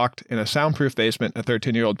and locked in a soundproof basement, a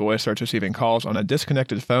 13-year-old boy starts receiving calls on a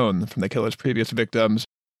disconnected phone from the killer's previous victims.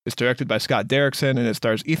 It's directed by Scott Derrickson, and it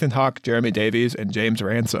stars Ethan Hawke, Jeremy Davies, and James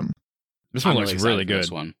Ransom. This one I'm looks excited really for good.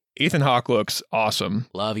 This one. Ethan Hawke looks awesome.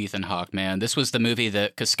 Love Ethan Hawke, man. This was the movie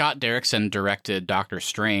that, because Scott Derrickson directed Doctor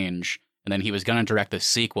Strange, and then he was going to direct the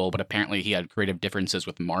sequel, but apparently he had creative differences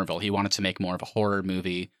with Marvel. He wanted to make more of a horror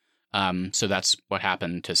movie. So that's what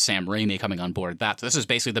happened to Sam Raimi coming on board that. So this is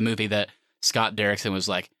basically the movie that Scott Derrickson was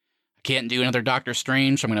like, I can't do another Doctor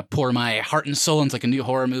Strange, so I'm going to pour my heart and soul into like a new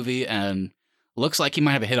horror movie, and looks like he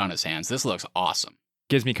might have a hit on his hands. This looks awesome.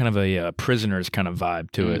 Gives me kind of a Prisoners kind of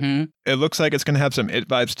vibe to it. Mm-hmm. It looks like it's going to have some It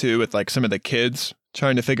vibes too, with like some of the kids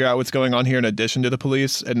trying to figure out what's going on here in addition to the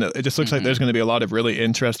police. And it just looks like there's going to be a lot of really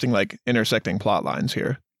interesting, like intersecting plot lines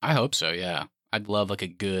here. I hope so, yeah. I'd love like a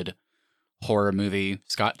good horror movie.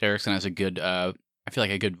 Scott Derrickson has a good, I feel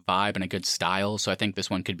like a good vibe and a good style. So I think this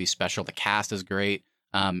one could be special. The cast is great.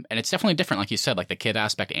 And it's definitely different, like you said, like the kid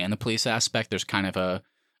aspect and the police aspect. There's kind of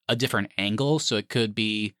a different angle. So it could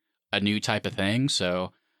be a new type of thing.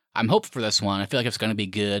 So I'm hopeful for this one. I feel like it's going to be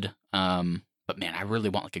good. But man, I really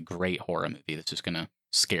want like a great horror movie that's just going to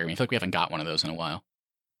scare me. I feel like we haven't got one of those in a while.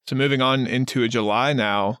 So moving on into July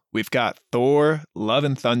now, we've got Thor, Love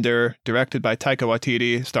and Thunder, directed by Taika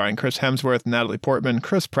Waititi, starring Chris Hemsworth, Natalie Portman,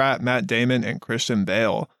 Chris Pratt, Matt Damon, and Christian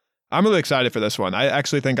Bale. I'm really excited for this one. I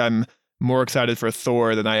actually think I'm more excited for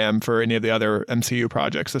Thor than I am for any of the other MCU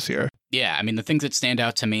projects this year. Yeah, I mean, the things that stand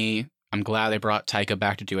out to me, I'm glad they brought Taika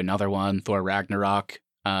back to do another one, Thor Ragnarok.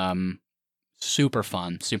 Super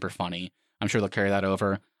fun, super funny. I'm sure they'll carry that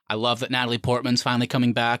over. I love that Natalie Portman's finally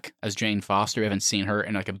coming back as Jane Foster. I haven't seen her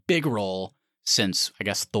in like a big role since, I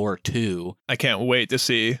guess, Thor 2. I can't wait to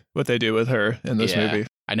see what they do with her in this movie.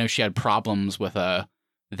 I know she had problems with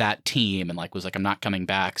that team and like was like, I'm not coming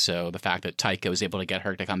back. So the fact that Taika was able to get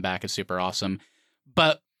her to come back is super awesome.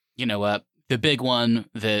 But you know what? The big one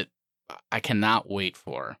that I cannot wait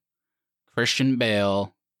for, Christian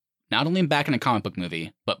Bale, not only back in a comic book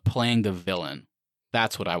movie, but playing the villain.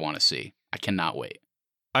 That's what I want to see. I cannot wait.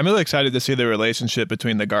 I'm really excited to see the relationship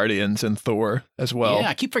between the Guardians and Thor as well. Yeah,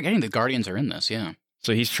 I keep forgetting the Guardians are in this, yeah.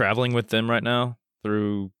 So he's traveling with them right now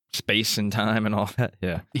through space and time and all that?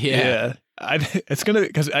 Yeah. Yeah. It's going to,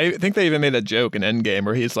 because I think they even made a joke in Endgame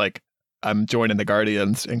where he's like, I'm joining the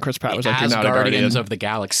Guardians, and Chris Pratt was like, you're not a Guardian. Guardians of the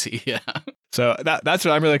Galaxy, yeah. So that's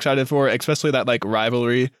what I'm really excited for, especially that like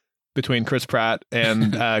rivalry between Chris Pratt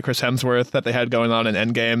and Chris Hemsworth that they had going on in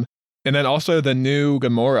Endgame. And then also the new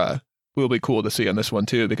Gamora will be cool to see on this one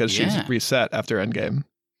too, because she's reset after Endgame.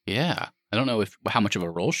 Yeah. I don't know how much of a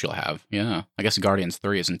role she'll have. Yeah. I guess Guardians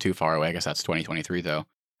 3 isn't too far away. I guess that's 2023 though.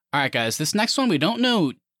 All right, guys, this next one we don't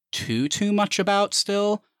know too much about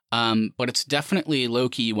still, but it's definitely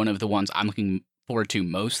low-key one of the ones I'm looking forward to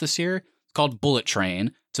most this year. It's called Bullet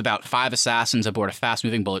Train. It's about 5 assassins aboard a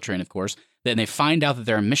fast-moving bullet train, of course. Then they find out that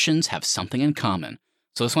their missions have something in common.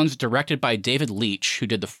 So this one's directed by David Leitch, who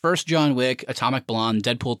did the first John Wick, Atomic Blonde,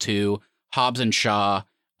 Deadpool 2, Hobbs and Shaw,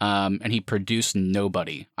 and he produced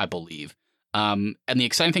Nobody, I believe. And the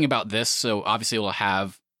exciting thing about this, so obviously we'll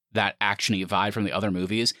have that action-y vibe from the other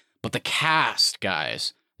movies, but the cast,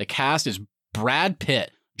 guys, the cast is Brad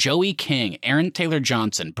Pitt, Joey King, Aaron Taylor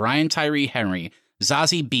Johnson, Brian Tyree Henry,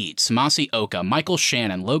 Zazie Beetz, Masi Oka, Michael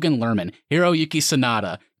Shannon, Logan Lerman, Hiroyuki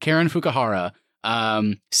Sanada, Karen Fukuhara,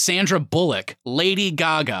 Sandra Bullock, Lady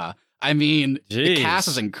Gaga. I mean, the cast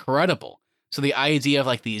is incredible. So the idea of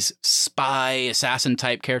like these spy assassin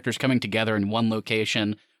type characters coming together in one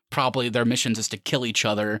location, probably their missions is to kill each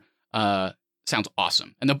other. Sounds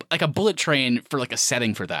awesome. And like a bullet train for like a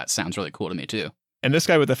setting for that sounds really cool to me too. And this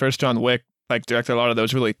guy with the first John Wick like directed a lot of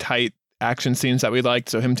those really tight action scenes that we liked.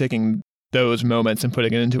 So him taking those moments and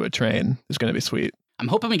putting it into a train is going to be sweet. I'm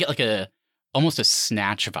hoping we get like almost a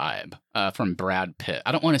Snatch vibe from Brad Pitt.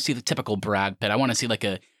 I don't want to see the typical Brad Pitt. I want to see like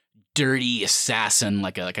a dirty assassin,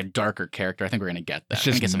 like a darker character. I think we're going to get that.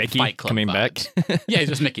 It's just Mickey Fight Club coming vibes. Back. Yeah, he's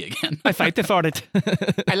just Mickey again. I fight the farted.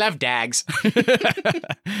 I love dags.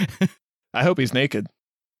 I hope he's naked.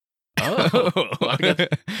 Oh, well,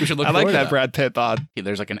 we should look. I like that Brad Pitt bod. Yeah,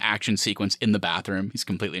 there's like an action sequence in the bathroom. He's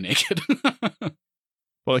completely naked.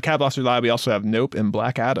 Well, the Cat Blaster Live, we also have Nope and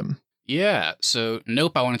Black Adam. Yeah, so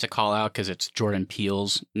Nope I wanted to call out because it's Jordan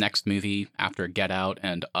Peele's next movie after Get Out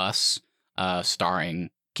and Us,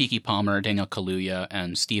 starring Keke Palmer, Daniel Kaluuya,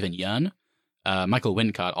 and Steven Yeun. Michael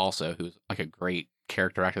Wincott also, who's like a great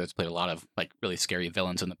character actor that's played a lot of like really scary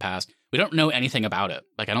villains in the past. We don't know anything about it.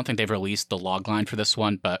 Like I don't think they've released the log line for this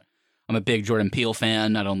one, but I'm a big Jordan Peele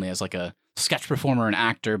fan, not only as like a sketch performer and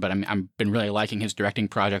actor, but I've been really liking his directing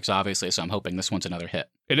projects, obviously, so I'm hoping this one's another hit.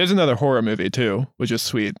 It is another horror movie, too, which is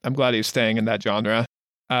sweet. I'm glad he's staying in that genre.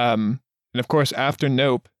 And of course, after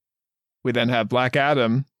Nope, we then have Black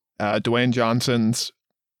Adam, Dwayne Johnson's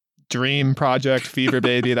dream project, fever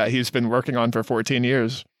baby that he's been working on for 14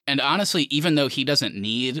 years. And honestly, even though he doesn't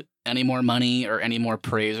need any more money or any more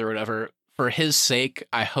praise or whatever, for his sake,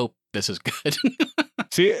 I hope this is good.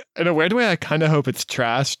 See, in a weird way, I kind of hope it's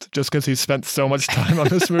trashed just because he spent so much time on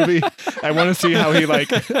this movie. I want to see how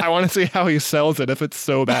I want to see how he sells it if it's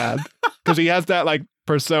so bad. Because he has that like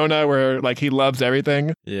persona where like he loves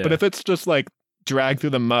everything. Yeah. But if it's just like dragged through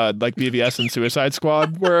the mud like BVS and Suicide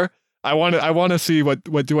Squad were, I want to see what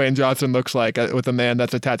Dwayne Johnson looks like with a man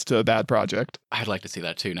that's attached to a bad project. I'd like to see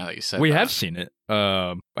that too, now that you said We that. have seen it.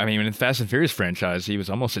 I mean, in the Fast and Furious franchise, he was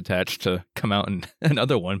almost attached to come out in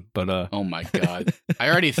another one, but Oh my God. I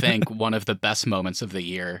already think one of the best moments of the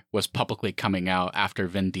year was publicly coming out after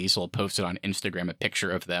Vin Diesel posted on Instagram a picture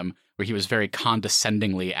of them where he was very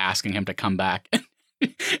condescendingly asking him to come back.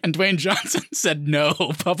 And Dwayne Johnson said no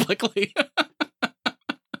publicly.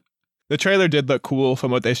 The trailer did look cool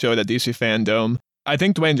from what they showed at DC Fandom. I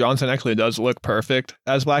think Dwayne Johnson actually does look perfect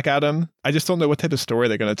as Black Adam. I just don't know what type of story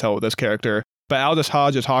they're going to tell with this character. But Aldous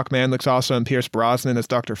Hodge as Hawkman looks awesome. Pierce Brosnan as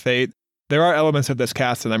Dr. Fate. There are elements of this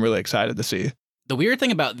cast that I'm really excited to see. The weird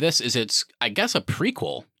thing about this is it's, I guess, a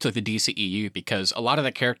prequel to the DCEU because a lot of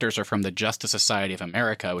the characters are from the Justice Society of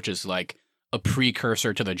America, which is like a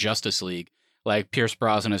precursor to the Justice League. Like Pierce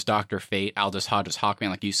Brosnan as Dr. Fate, Aldous Hodge as Hawkman,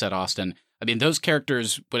 like you said, Austin. I mean, those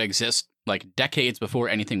characters would exist like decades before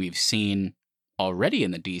anything we've seen already in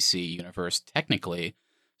the DC universe, technically.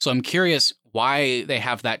 So I'm curious why they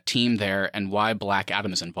have that team there and why Black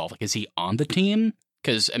Adam is involved. Like, is he on the team?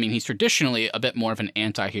 Because, I mean, he's traditionally a bit more of an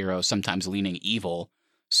anti-hero, sometimes leaning evil.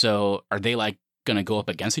 So are they, like, going to go up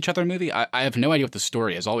against each other in the movie? I have no idea what the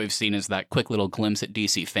story is. All we've seen is that quick little glimpse at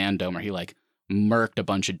DC Fandom where he, like, murked a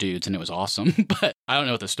bunch of dudes and it was awesome. But I don't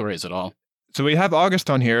know what the story is at all. So we have August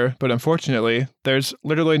on here, but unfortunately, there's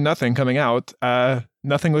literally nothing coming out.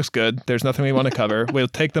 Nothing looks good. There's nothing we want to cover. We'll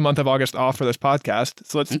take the month of August off for this podcast.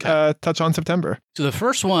 So let's touch on September. So the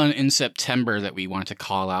first one in September that we wanted to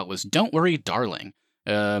call out was Don't Worry, Darling.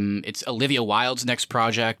 It's Olivia Wilde's next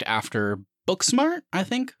project after Booksmart, I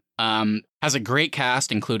think. Has a great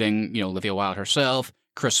cast, including, Olivia Wilde herself,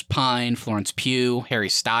 Chris Pine, Florence Pugh, Harry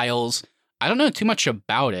Styles. I don't know too much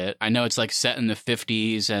about it. I know it's like set in the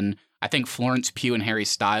 50s, and I think Florence Pugh and Harry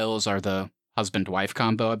Styles are the husband-wife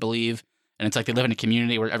combo, I believe. And it's like they live in a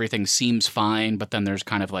community where everything seems fine, but then there's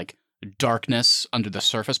kind of like darkness under the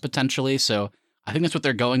surface potentially. So I think that's what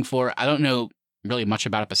they're going for. I don't know really much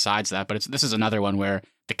about it besides that, but this is another one where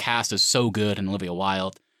the cast is so good and Olivia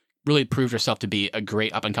Wilde really proved herself to be a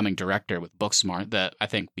great up-and-coming director with Booksmart that I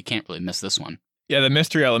think we can't really miss this one. Yeah, the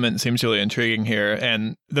mystery element seems really intriguing here.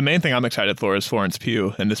 And the main thing I'm excited for is Florence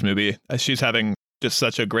Pugh in this movie. She's having just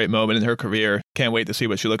such a great moment in her career. Can't wait to see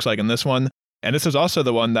what she looks like in this one. And this is also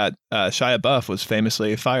the one that Shia LaBeouf was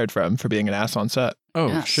famously fired from for being an ass on set. Oh,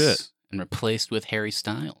 Yes. shit. And replaced with Harry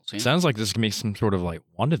Styles. Yeah. Sounds like this is going to be some sort of like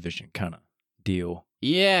WandaVision kind of deal.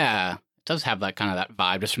 Yeah, it does have that kind of that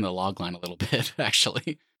vibe just from the logline a little bit,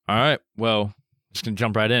 actually. All right. Well, just going to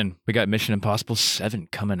jump right in. We got Mission Impossible 7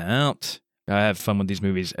 coming out. I have fun with these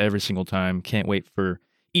movies every single time. Can't wait for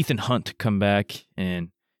Ethan Hunt to come back and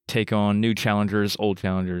take on new challengers, old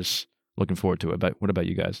challengers. Looking forward to it. But what about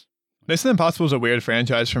you guys? Mission Impossible is a weird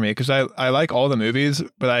franchise for me because I like all the movies,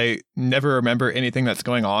 but I never remember anything that's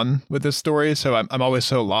going on with this story. So I'm always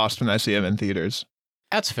so lost when I see them in theaters.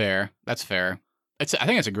 That's fair. That's fair. I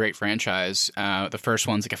think it's a great franchise. The first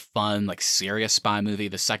one's like a fun, like serious spy movie.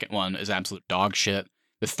 The second one is absolute dog shit.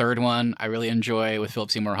 The third one I really enjoy with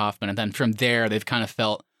Philip Seymour Hoffman. And then from there, they've kind of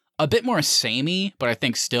felt a bit more samey, but I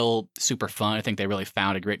think still super fun. I think they really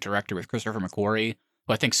found a great director with Christopher McQuarrie,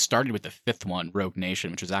 who I think started with the fifth one, Rogue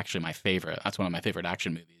Nation, which is actually my favorite. That's one of my favorite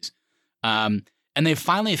action movies. And they've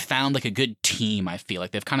finally found like a good team, I feel.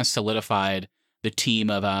 Like they've kind of solidified the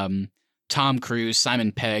team of Tom Cruise,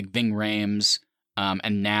 Simon Pegg, Ving Rhames,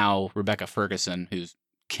 and now Rebecca Ferguson, who's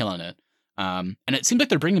killing it. And it seems like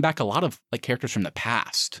they're bringing back a lot of like characters from the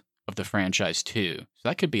past of the franchise too. So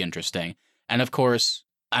that could be interesting. And of course,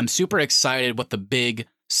 I'm super excited what the big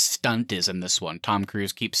stunt is in this one. Tom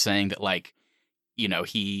Cruise keeps saying that like,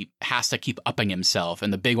 he has to keep upping himself.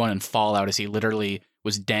 And the big one in Fallout is he literally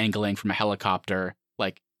was dangling from a helicopter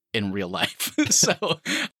like in real life. So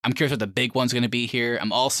I'm curious what the big one's going to be here.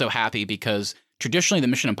 I'm also happy because traditionally the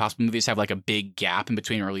Mission Impossible movies have like a big gap in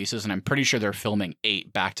between releases, and I'm pretty sure they're filming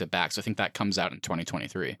 8 back to back. So I think that comes out in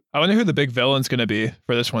 2023. I wonder who the big villain's going to be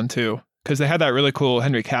for this one too. because they had that really cool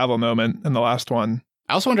Henry Cavill moment in the last one.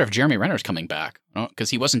 I also wonder if Jeremy Renner's coming back, because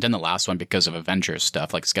he wasn't in the last one because of Avengers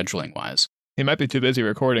stuff, like scheduling wise. He might be too busy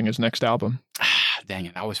recording his next album. Dang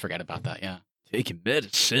it, I always forget about that, yeah. Taking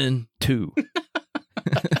Medicine 2.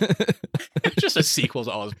 Just a sequel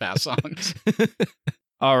to all his past songs.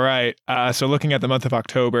 All right. So looking at the month of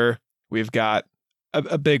October, we've got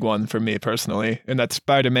a big one for me personally, and that's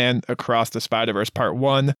Spider-Man Across the Spider-Verse Part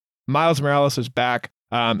 1. Miles Morales is back.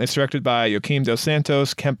 It's directed by Joaquim Dos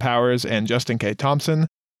Santos, Kemp Powers, and Justin K. Thompson.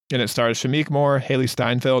 And it stars Shameik Moore, Haley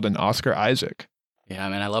Steinfeld, and Oscar Isaac. Yeah,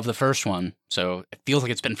 man, I love the first one, so it feels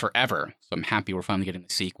like it's been forever. So I'm happy we're finally getting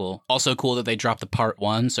the sequel. Also cool that they dropped the Part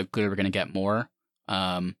 1, so clearly we're going to get more.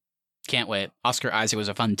 Can't wait. Oscar Isaac was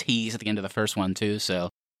a fun tease at the end of the first one, too, so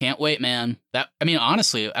can't wait, man.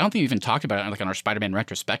 Honestly, I don't think we even talked about it like on our Spider-Man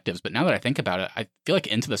retrospectives, but now that I think about it, I feel like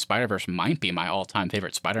Into the Spider-Verse might be my all-time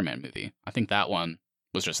favorite Spider-Man movie. I think that one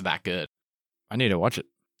was just that good. I need to watch it.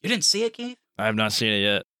 You didn't see it, Keith? I have not seen it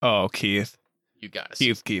yet. Oh, Keith. You gotta see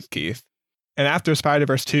it. Keith. And after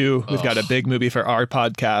Spider-Verse 2, we've got a big movie for our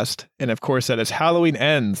podcast. And of course, that is Halloween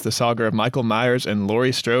Ends. The saga of Michael Myers and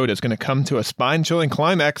Laurie Strode is going to come to a spine-chilling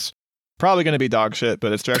climax. Probably going to be dog shit,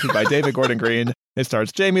 but it's directed by David Gordon Green. It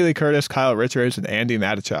stars Jamie Lee Curtis, Kyle Richards, and Andy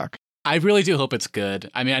Matichak. I really do hope it's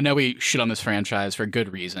good. I mean, I know we shit on this franchise for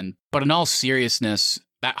good reason, but in all seriousness,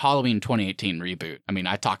 that Halloween 2018 reboot, I mean,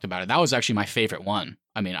 I talked about it. That was actually my favorite one.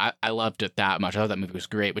 I mean, I loved it that much. I thought that movie was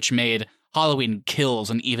great, which made Halloween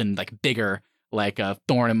Kills an even bigger a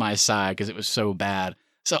thorn in my side because it was so bad.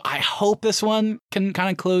 So I hope this one can kind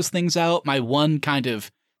of close things out. My one kind of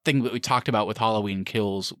thing that we talked about with Halloween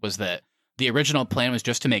Kills was that the original plan was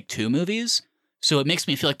just to make 2 movies. So it makes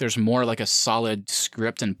me feel like there's more like a solid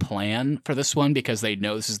script and plan for this one because they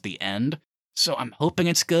know this is the end. So I'm hoping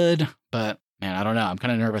it's good, but man, I don't know. I'm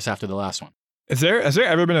kind of nervous after the last one. Has there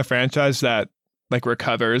ever been a franchise that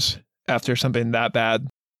recovers after something that bad?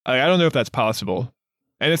 I don't know if that's possible.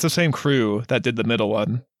 And it's the same crew that did the middle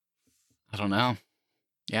one. I don't know.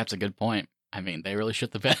 Yeah, it's a good point. I mean, they really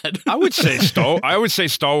shit the bed. I would say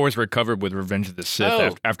Star Wars recovered with Revenge of the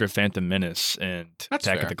Sith after Phantom Menace and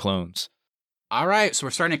Attack of the Clones. All right, so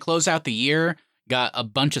we're starting to close out the year. Got a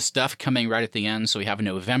bunch of stuff coming right at the end. So we have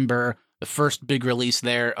November. The first big release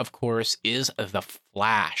there, of course, is The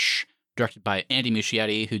Flash, directed by Andy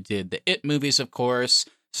Muschietti, who did the It movies, of course,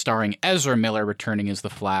 starring Ezra Miller returning as the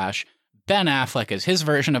Flash, Ben Affleck as his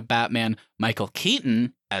version of Batman, Michael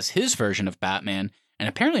Keaton as his version of Batman, and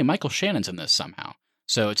apparently Michael Shannon's in this somehow.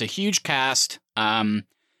 So it's a huge cast.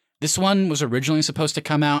 This one was originally supposed to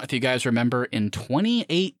come out, if you guys remember, in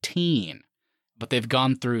 2018. But they've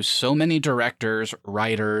gone through so many directors,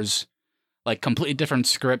 writers, completely different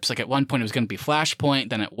scripts. At one point it was going to be Flashpoint,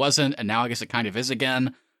 then it wasn't, and now I guess it kind of is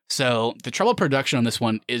again. So the troubled production on this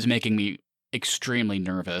one is making me extremely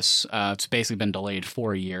nervous. It's basically been delayed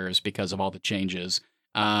 4 years because of all the changes.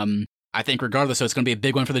 I think regardless, so it's going to be a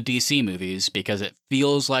big one for the DC movies because it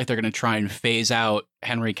feels like they're going to try and phase out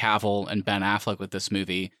Henry Cavill and Ben Affleck with this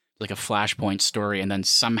movie, like a Flashpoint story, and then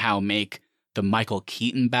somehow make the Michael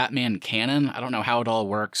Keaton Batman canon. I don't know how it all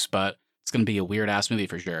works, but it's going to be a weird-ass movie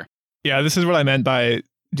for sure. Yeah, this is what I meant by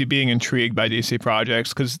being intrigued by DC projects,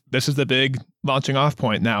 because this is the big launching off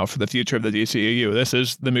point now for the future of the DCEU. This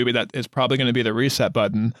is the movie that is probably going to be the reset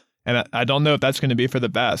button, and I don't know if that's going to be for the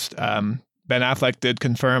best. Ben Affleck did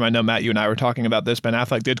confirm, I know, Matt, you and I were talking about this, Ben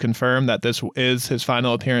Affleck did confirm that this is his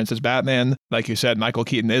final appearance as Batman. Like you said, Michael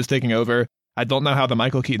Keaton is taking over. I don't know how the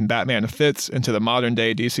Michael Keaton Batman fits into the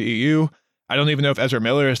modern-day DCEU. I don't even know if Ezra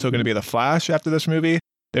Miller is still going to be the Flash after this movie.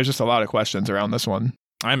 There's just a lot of questions around this one.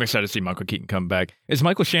 I'm excited to see Michael Keaton come back. Is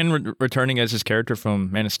Michael Shannon returning as his character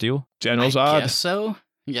from Man of Steel? General Zod. I guess so.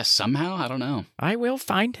 Yes, somehow. I don't know. I will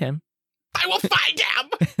find him. I will find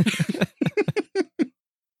him!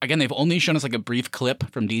 Again, they've only shown us a brief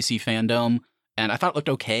clip from DC Fandom, and I thought it looked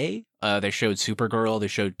okay. They showed Supergirl. They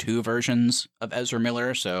showed 2 versions of Ezra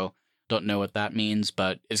Miller, so don't know what that means,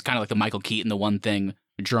 but it's kind of like the Michael Keaton, the one thing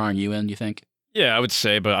drawing you in, you think? Yeah, I would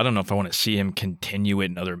say, but I don't know if I want to see him continue it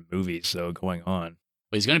in other movies, though, going on.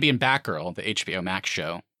 Well, he's going to be in Batgirl, the HBO Max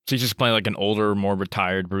show. So he's just playing an older, more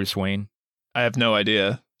retired Bruce Wayne? I have no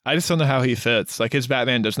idea. I just don't know how he fits. His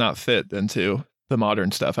Batman does not fit into the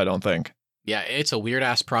modern stuff, I don't think. Yeah, it's a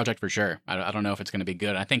weird-ass project for sure. I don't know if it's going to be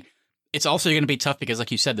good. I think it's also going to be tough because,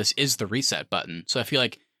 like you said, this is the reset button. So I feel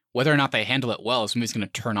like whether or not they handle it well, this movie's going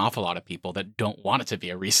to turn off a lot of people that don't want it to be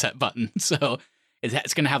a reset button. So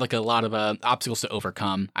it's going to have a lot of obstacles to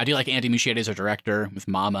overcome. I do like Andy Muschietti as a director with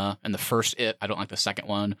Mama and the first It. I don't like the second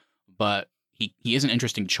one, but he is an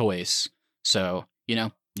interesting choice. So,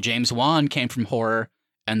 James Wan came from horror,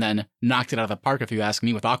 and then knocked it out of the park, if you ask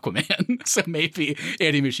me, with Aquaman. So maybe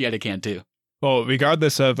Andy Muschietti can too. Well,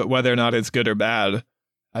 regardless of whether or not it's good or bad,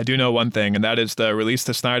 I do know one thing, and that is the release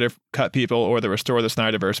the Snyder Cut people or the restore the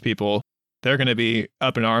Snyderverse people. They're going to be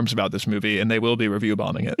up in arms about this movie, and they will be review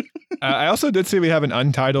bombing it. I also did see we have an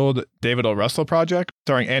untitled David O. Russell project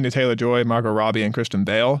starring Anya Taylor-Joy, Margot Robbie, and Kristen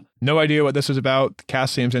Bale. No idea what this is about. The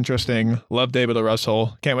cast seems interesting. Love David O.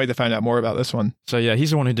 Russell. Can't wait to find out more about this one. So yeah, he's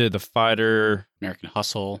the one who did The Fighter, American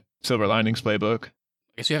Hustle, Silver Linings Playbook. I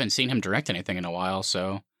guess we haven't seen him direct anything in a while,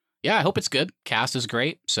 so yeah, I hope it's good. Cast is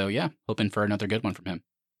great, so yeah, hoping for another good one from him.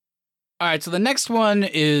 All right, so the next one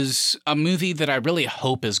is a movie that I really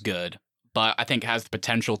hope is good, but I think has the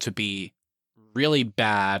potential to be really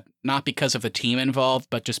bad, not because of the team involved,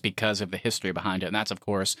 but just because of the history behind it. And that's, of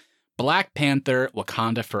course, Black Panther: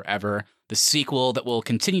 Wakanda Forever, the sequel that will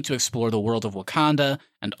continue to explore the world of Wakanda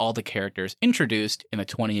and all the characters introduced in the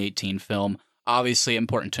 2018 film. Obviously,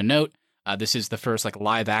 important to note, this is the first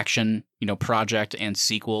live action, project and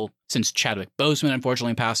sequel since Chadwick Boseman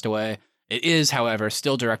unfortunately passed away. It is, however,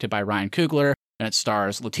 still directed by Ryan Coogler, and it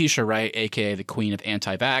stars Letitia Wright, aka the Queen of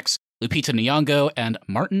Anti-Vax, Lupita Nyong'o, and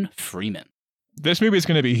Martin Freeman. This movie is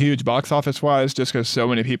going to be huge box office wise, just because so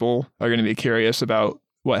many people are going to be curious about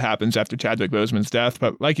what happens after Chadwick Boseman's death.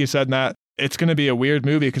 But like you said, Matt, it's going to be a weird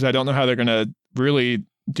movie because I don't know how they're going to really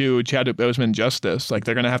do Chadwick Boseman justice. They're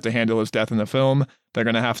going to have to handle his death in the film. They're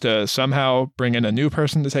going to have to somehow bring in a new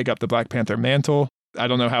person to take up the Black Panther mantle. I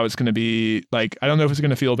don't know how it's going to be. I don't know if it's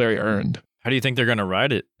going to feel very earned. How do you think they're going to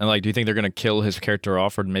write it? And do you think they're going to kill his character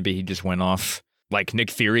off, or maybe he just went off like Nick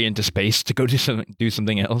Fury into space to go do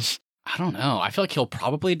something else? I don't know. I feel like he'll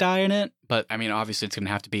probably die in it, but I mean, obviously it's going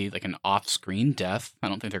to have to be an off-screen death. I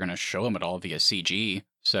don't think they're going to show him at all via CG.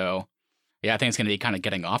 So yeah, I think it's going to be kind of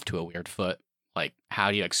getting off to a weird foot. How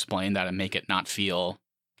do you explain that and make it not feel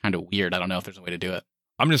kind of weird? I don't know if there's a way to do it.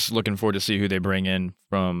 I'm just looking forward to see who they bring in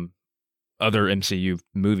from other MCU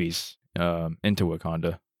movies into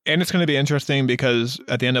Wakanda. And it's going to be interesting because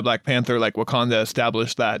at the end of Black Panther, Wakanda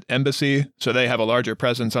established that embassy, so they have a larger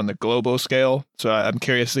presence on the global scale. So I'm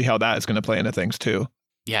curious to see how that is going to play into things too.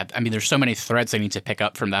 Yeah, I mean, there's so many threads they need to pick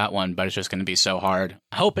up from that one, but it's just going to be so hard.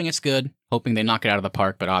 Hoping it's good, hoping they knock it out of the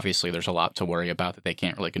park, but obviously there's a lot to worry about that they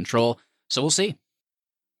can't really control. So we'll see.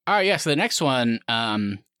 All right, yeah, so the next one,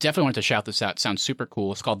 definitely wanted to shout this out. It sounds super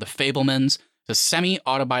cool. It's called The Fabelmans. It's a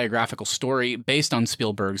semi-autobiographical story based on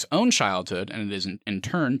Spielberg's own childhood, and it is in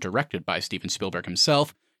turn directed by Steven Spielberg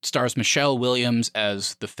himself. It stars Michelle Williams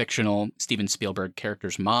as the fictional Steven Spielberg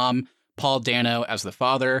character's mom, Paul Dano as the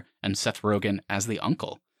father, and Seth Rogen as the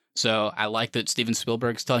uncle. So I like that Steven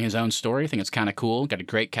Spielberg's telling his own story. I think it's kind of cool. Got a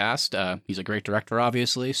great cast. He's a great director,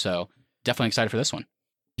 obviously, so definitely excited for this one.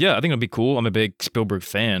 Yeah, I think it'll be cool. I'm a big Spielberg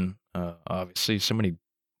fan. Obviously, so many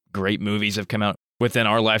great movies have come out within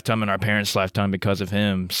our lifetime and our parents' lifetime because of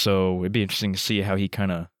him. So it'd be interesting to see how he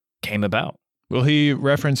kind of came about. Will he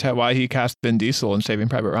reference why he cast Vin Diesel in Saving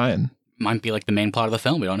Private Ryan? Might be the main plot of the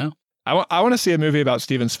film. We don't know. I want to see a movie about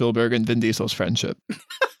Steven Spielberg and Vin Diesel's friendship.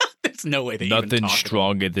 There's no way they Nothing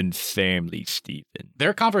stronger than family, Steven.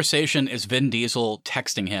 Their conversation is Vin Diesel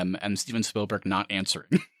texting him and Steven Spielberg not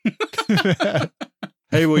answering.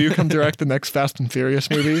 Hey, will you come direct the next Fast and Furious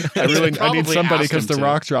movie? I need somebody because The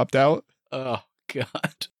Rock dropped out. Oh,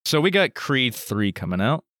 God. So we got Creed 3 coming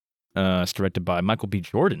out. It's directed by Michael B.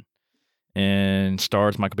 Jordan and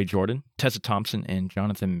stars Michael B. Jordan, Tessa Thompson, and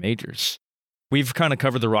Jonathan Majors. We've kind of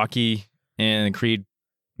covered the Rocky and Creed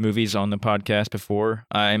movies on the podcast before.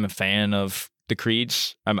 I'm a fan of the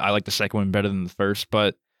Creeds. I like the second one better than the first,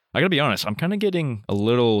 but I gotta be honest, I'm kind of getting a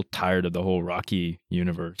little tired of the whole Rocky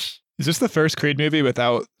universe. Is this the first Creed movie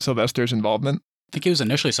without Sylvester's involvement? I think he was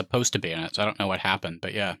initially supposed to be in it, so I don't know what happened,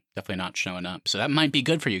 but yeah, definitely not showing up. So that might be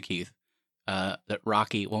good for you, Keith, that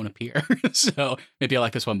Rocky won't appear. So maybe I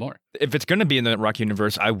like this one more. If it's going to be in the Rocky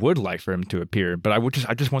universe, I would like for him to appear, but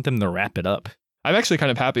I just want them to wrap it up. I'm actually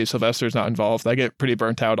kind of happy Sylvester's not involved. I get pretty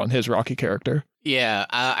burnt out on his Rocky character. Yeah,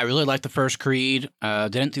 I really liked the first Creed.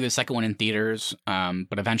 Didn't see the second one in theaters,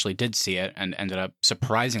 but eventually did see it and ended up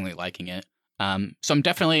surprisingly liking it. So I'm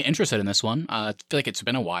definitely interested in this one. I feel like it's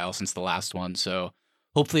been a while since the last one, so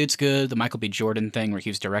hopefully it's good. The Michael B. Jordan thing where he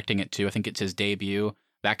was directing it too, I think it's his debut.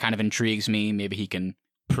 That kind of intrigues me. Maybe he can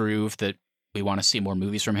prove that we want to see more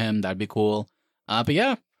movies from him. That'd be cool. But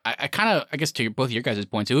yeah, I guess to both of your guys'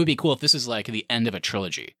 points, it would be cool if this is the end of a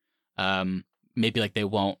trilogy. Maybe they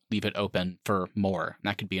won't leave it open for more.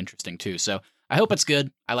 That could be interesting too. So I hope it's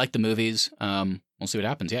good. I like the movies. We'll see what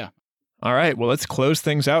happens. Yeah. All right, well, let's close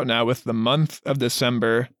things out now with the month of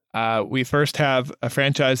December. We first have a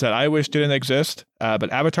franchise that I wish didn't exist,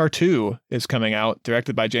 but Avatar 2 is coming out,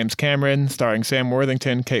 directed by James Cameron, starring Sam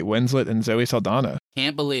Worthington, Kate Winslet, and Zoe Saldana.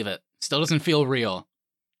 Can't believe it. Still doesn't feel real.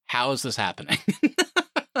 How is this happening?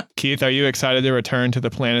 Keith, are you excited to return to the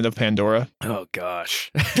planet of Pandora? Oh,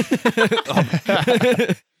 gosh.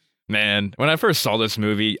 Man, when I first saw this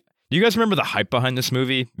movie, do you guys remember the hype behind this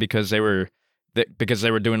movie? Because they were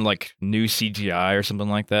doing like new CGI or something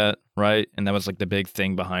like that, right? And that was like the big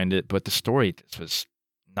thing behind it. But the story was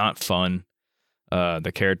not fun.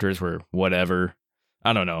 The characters were whatever.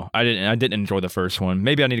 I don't know. I didn't enjoy the first one.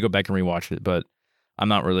 Maybe I need to go back and rewatch it, but I'm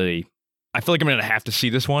not really. I feel like I'm gonna have to see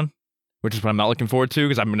this one, which is what I'm not looking forward to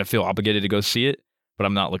because I'm gonna feel obligated to go see it, but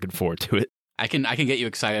I'm not looking forward to it. I can get you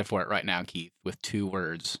excited for it right now, Keith, with 2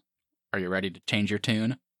 words. Are you ready to change your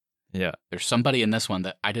tune? Yeah. There's somebody in this one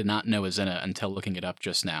that I did not know was in it until looking it up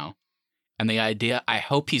just now. And the idea, I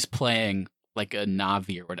hope he's playing like a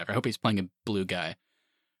Na'vi or whatever. I hope he's playing a blue guy.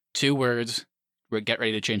 2 words. Get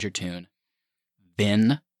ready to change your tune.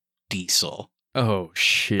 Vin Diesel. Oh,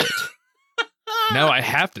 shit. Now I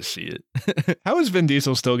have to see it. How is Vin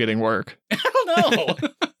Diesel still getting work? I don't know.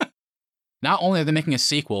 Not only are they making a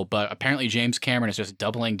sequel, but apparently James Cameron is just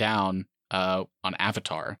doubling down on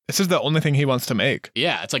Avatar. This is the only thing he wants to make.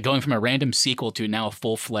 Yeah, it's like going from a random sequel to now a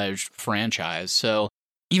full-fledged franchise. So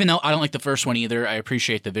even though I don't like the first one either, I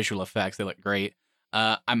appreciate the visual effects. They look great.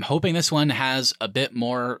 I'm hoping this one has a bit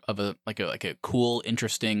more of a cool,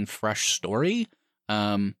 interesting, fresh story.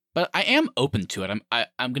 But I am open to it.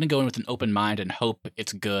 I'm going to go in with an open mind and hope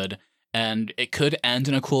it's good. And it could end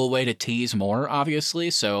in a cool way to tease more, obviously.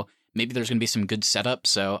 So maybe there's going to be some good setup.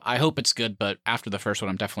 So I hope it's good. But after the first one,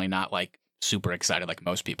 I'm definitely not like super excited like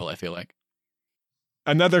most people, I feel like.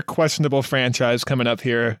 Another questionable franchise coming up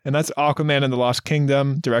here, and that's Aquaman and the Lost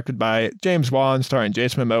Kingdom, directed by James Wan, starring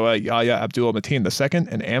Jason Momoa, Yahya Abdul-Mateen II,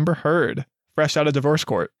 and Amber Heard, fresh out of divorce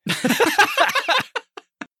court.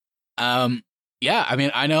 Yeah, I mean,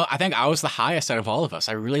 I think I was the highest out of all of us.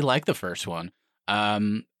 I really like the first one.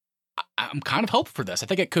 I'm kind of hopeful for this. I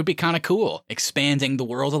think it could be kind of cool, expanding the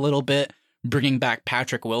world a little bit, bringing back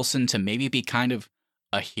Patrick Wilson to maybe be kind of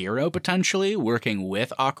a hero potentially, working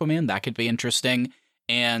with Aquaman. That could be interesting.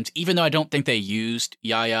 And even though I don't think they used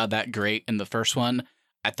Yahya that great in the first one,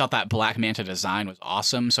 I thought that Black Manta design was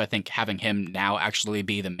awesome. So I think having him now actually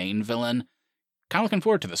be the main villain, kind of looking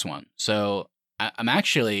forward to this one. So I'm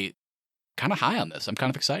actually kind of high on this. I'm kind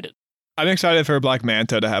of excited. I'm excited for Black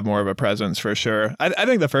Manta to have more of a presence for sure. I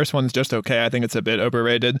think the first one's just okay. I think it's a bit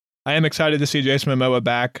overrated. I am excited to see Jason Momoa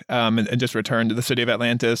back and just return to the city of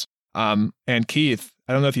Atlantis. And Keith,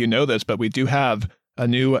 I don't know if you know this, but we do have a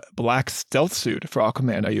new black stealth suit for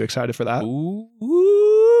Aquaman. Are you excited for that?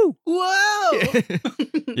 Ooh.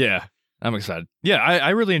 Whoa! Yeah, I'm excited. Yeah, I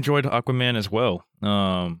really enjoyed Aquaman as well.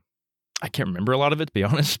 I can't remember a lot of it, to be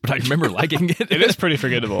honest, but I remember liking it. It is pretty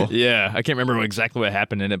forgettable. Yeah, I can't remember exactly what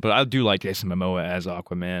happened in it, but I do like Jason Momoa as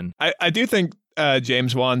Aquaman. I do think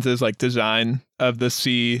James Wan's like design of the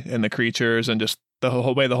sea and the creatures and just the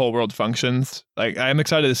whole way the whole world functions. Like, I'm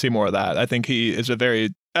excited to see more of that. I think he is a very,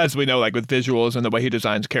 as we know, like with visuals and the way he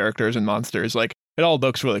designs characters and monsters, like it all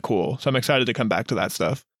looks really cool. So I'm excited to come back to that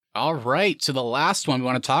stuff. All right, so the last one we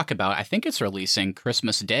want to talk about, I think it's releasing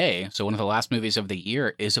Christmas Day. So one of the last movies of the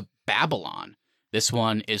year is Babylon. This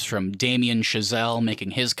one is from Damien Chazelle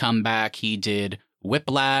making his comeback. He did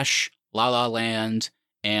Whiplash, La La Land,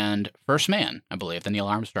 and First Man, I believe, the Neil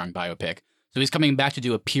Armstrong biopic. So he's coming back to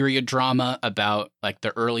do a period drama about like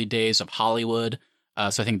the early days of Hollywood.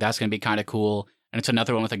 So I think that's going to be kind of cool. And it's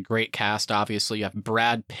another one with a great cast, obviously. You have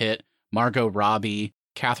Brad Pitt, Margot Robbie,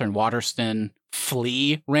 Catherine Waterston,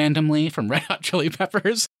 Flea randomly from Red Hot Chili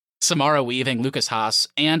Peppers, Samara Weaving, Lucas Haas,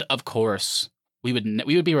 and of course, we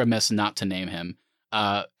would be remiss not to name him,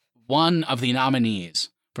 one of the nominees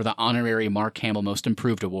for the honorary Mark Hamill Most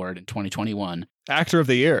Improved Award in 2021, Actor of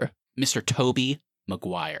the Year, Mr. Tobey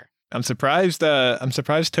Maguire. I'm surprised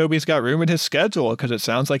Toby's got room in his schedule because it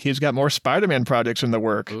sounds like he's got more Spider-Man projects in the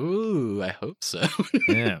work. Ooh, I hope so.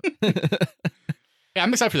 Yeah. Yeah,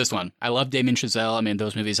 I'm excited for this one. I love Damien Chazelle. I mean,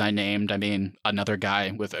 those movies I named. I mean, another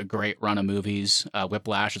guy with a great run of movies.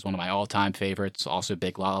 Whiplash is one of my all-time favorites. Also a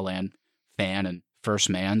big La La Land fan and First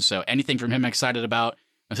Man. So anything from him I'm excited about.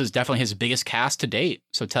 This is definitely his biggest cast to date.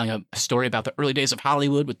 So telling a story about the early days of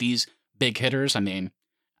Hollywood with these big hitters, I mean,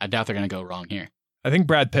 I doubt they're going to go wrong here. I think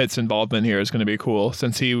Brad Pitt's involvement here is going to be cool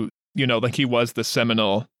since he, like he was the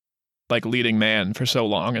seminal, like leading man for so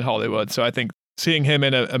long in Hollywood. So I think seeing him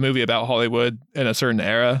in a movie about Hollywood in a certain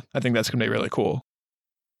era, I think that's going to be really cool.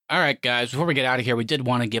 All right, guys, before we get out of here, we did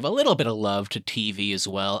want to give a little bit of love to TV as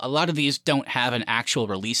well. A lot of these don't have an actual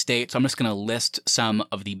release date, so I'm just going to list some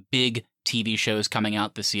of the big TV shows coming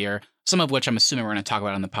out this year, some of which I'm assuming we're going to talk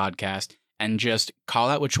about on the podcast, and just call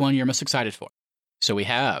out which one you're most excited for. So we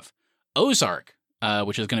have Ozark,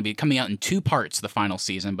 which is going to be coming out in 2 parts, the final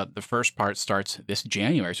season, but the first part starts this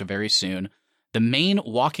January, so very soon. The main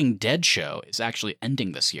Walking Dead show is actually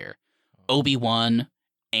ending this year. Obi-Wan,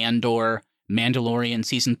 Andor, Mandalorian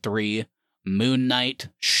Season 3, Moon Knight,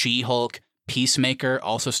 She-Hulk, Peacemaker,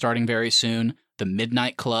 also starting very soon, The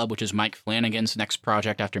Midnight Club, which is Mike Flanagan's next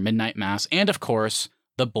project after Midnight Mass, and of course,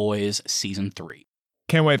 The Boys Season 3.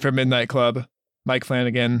 Can't wait for Midnight Club. Mike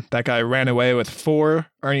Flanagan, that guy ran away with 4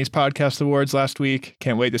 Arnie's Podcast Awards last week.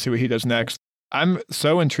 Can't wait to see what he does next. I'm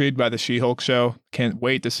so intrigued by the She-Hulk show. Can't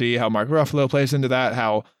wait to see how Mark Ruffalo plays into that,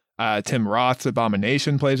 how Tim Roth's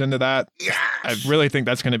Abomination plays into that. Yes! I really think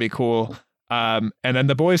that's going to be cool. And then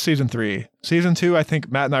The Boys Season 3. Season 2, I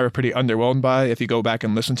think Matt and I were pretty underwhelmed by, if you go back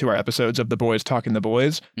and listen to our episodes of The Boys Talking the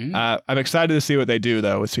Boys. I'm excited to see what they do,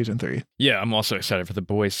 though, with Season 3. Yeah, I'm also excited for The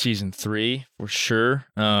Boys Season 3, for sure.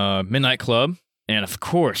 Midnight Club. And of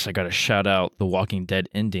course, I got to shout out The Walking Dead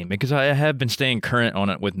ending, because I have been staying current on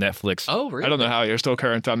it with Netflix. Oh, really? I don't know how you're still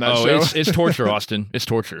current on that show. It's torture, Austin. It's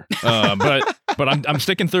torture. But I'm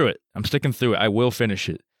sticking through it. I will finish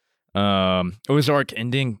it. Ozark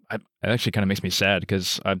ending, it actually kind of makes me sad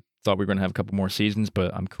because I thought we were going to have a couple more seasons,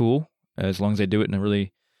 but I'm cool as long as they do it in a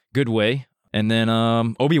really good way. And then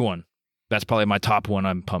Obi-Wan, that's probably my top one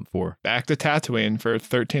I'm pumped for. Back to Tatooine for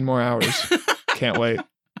 13 more hours. Can't wait.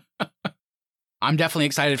 I'm definitely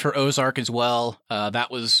excited for Ozark as well. That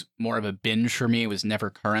was more of a binge for me. Was never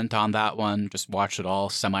current on that one. Just watched it all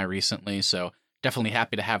semi-recently, so definitely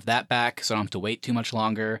happy to have that back so I don't have to wait too much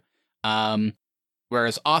longer.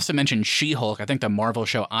 Whereas Austin mentioned She-Hulk, I think the Marvel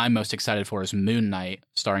show I'm most excited for is Moon Knight,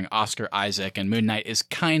 starring Oscar Isaac. And Moon Knight is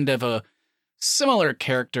kind of a similar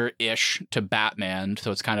character-ish to Batman. So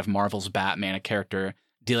it's kind of Marvel's Batman, a character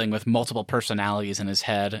dealing with multiple personalities in his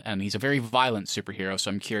head. And he's a very violent superhero. So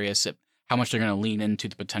I'm curious how much they're going to lean into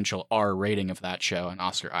the potential R rating of that show. And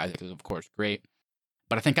Oscar Isaac is, of course, great.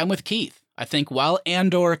 But I think I'm with Keith. I think while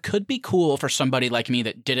Andor could be cool for somebody like me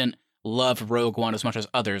that didn't love Rogue One as much as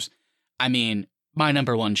others, I mean, my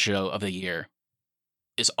number one show of the year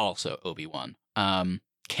is also Obi-Wan.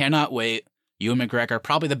 Cannot wait. Ewan McGregor,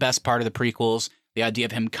 probably the best part of the prequels. The idea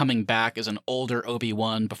of him coming back as an older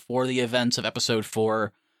Obi-Wan before the events of Episode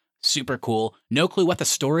 4. Super cool. No clue what the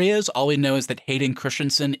story is. All we know is that Hayden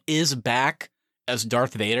Christensen is back as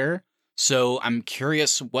Darth Vader. So I'm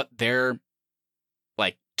curious what their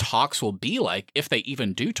talks will be like, if they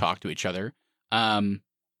even do talk to each other. Probably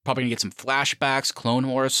gonna get some flashbacks, Clone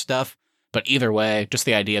Wars stuff. But either way, just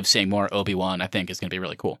the idea of seeing more Obi-Wan, I think, is going to be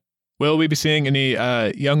really cool. Will we be seeing any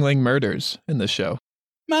youngling murders in this show?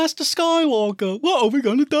 Master Skywalker, what are we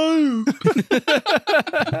going to do?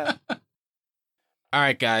 All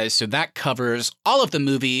right, guys, so that covers all of the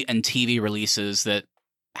movie and TV releases that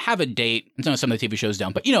have a date. I know some of the TV shows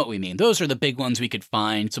don't, but you know what we mean. Those are the big ones we could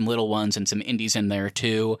find, some little ones and some indies in there,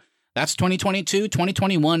 too. That's 2022.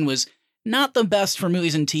 2021 was not the best for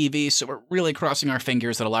movies and TV, so we're really crossing our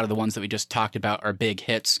fingers that a lot of the ones that we just talked about are big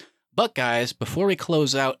hits. But guys, before we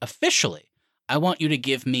close out officially, I want you to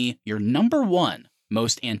give me your number one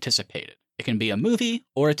most anticipated. It can be a movie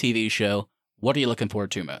or a TV show. What are you looking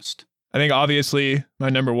forward to most? I think obviously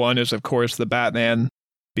my number one is, of course, the Batman.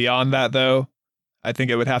 Beyond that, though, I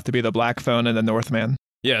think it would have to be the Black Phone and the Northman.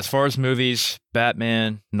 Yeah, as far as movies,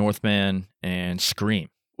 Batman, Northman, and Scream.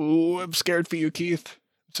 Ooh, I'm scared for you, Keith.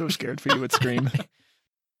 So scared for you with Scream.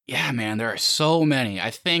 Yeah, man, there are so many.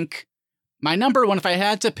 I think my number one, if I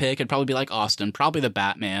had to pick, it'd probably be like Austin, probably the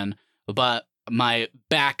Batman. But my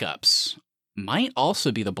backups might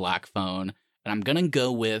also be the Black Phone. And I'm going to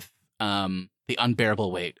go with The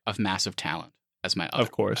Unbearable Weight of Massive Talent as my other.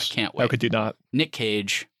 Of course. I can't wait. How could you not? Nick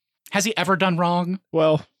Cage. Has he ever done wrong?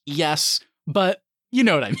 Well, yes, but you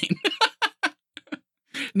know what I mean.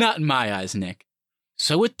 Not in my eyes, Nick.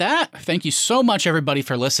 So with that, thank you so much, everybody,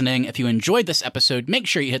 for listening. If you enjoyed this episode, make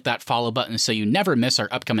sure you hit that follow button so you never miss our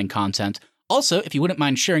upcoming content. Also, if you wouldn't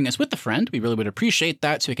mind sharing us with a friend, we really would appreciate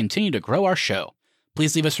that so we continue to grow our show.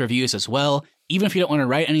 Please leave us reviews as well. Even if you don't want to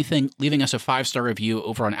write anything, leaving us a 5-star review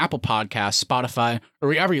over on Apple Podcasts, Spotify, or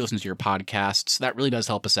wherever you listen to your podcasts, that really does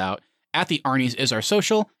help us out. At The Arnie's is our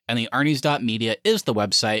social, and the Arnie's.media is the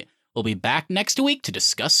website. We'll be back next week to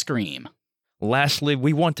discuss Scream. Lastly,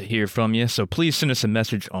 we want to hear from you, so please send us a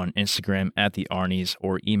message on Instagram at The Arnie's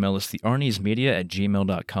or email us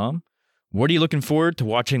thearniesmedia@gmail.com. What are you looking forward to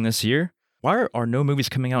watching this year? Why are no movies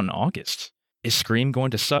coming out in August? Is Scream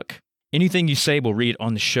going to suck? Anything you say, we'll read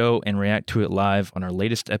on the show and react to it live on our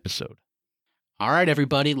latest episode. All right,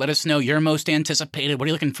 everybody, let us know your most anticipated. What are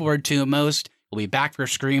you looking forward to most? We'll be back for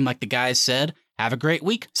Scream like the guys said. Have a great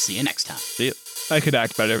week. See you next time. See ya. I could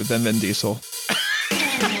act better than Vin Diesel.